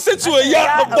 I sent you a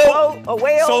yacht, a boat, a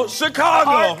whale. So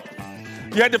Chicago,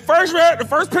 you had the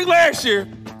first pick last year.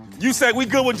 You said we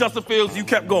good with Justin Fields. You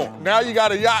kept going. Now you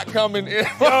got a yacht coming in.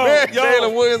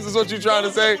 Caleb Williams is what you trying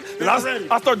to say.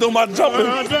 I start doing my jumping.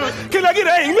 Can I get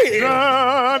an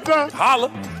amen? Holla.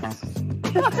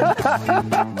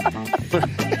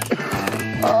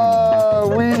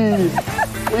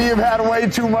 We have had way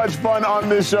too much fun on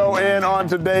this show and on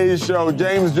today's show.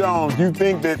 James Jones, you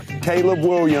think that Caleb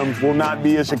Williams will not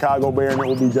be a Chicago Bear and it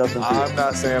will be Justin Fields? I'm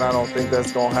not saying I don't think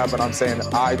that's going to happen. I'm saying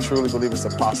I truly believe it's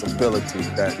a possibility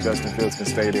that Justin Fields can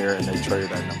stay there and they trade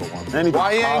that number 1.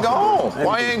 Why he ain't gone?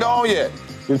 Why he ain't gone yet?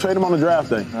 You trade him on the draft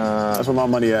day. That's where my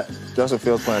money at. Justin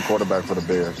Fields playing quarterback for the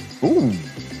Bears. Ooh.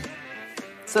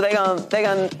 So they gonna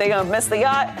miss the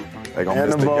yacht? They gonna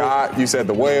miss the yacht. You said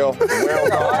the whale. The whale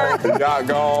gone. The yacht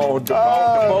gone. The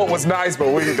boat was nice,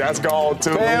 but that's gone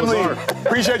too. Family,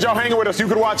 appreciate y'all hanging with us. You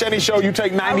could watch any show. You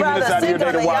take 90 minutes out of your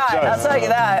day to watch us. I'll tell you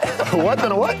that. What?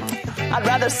 Then a what? I'd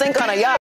rather sink on a yacht.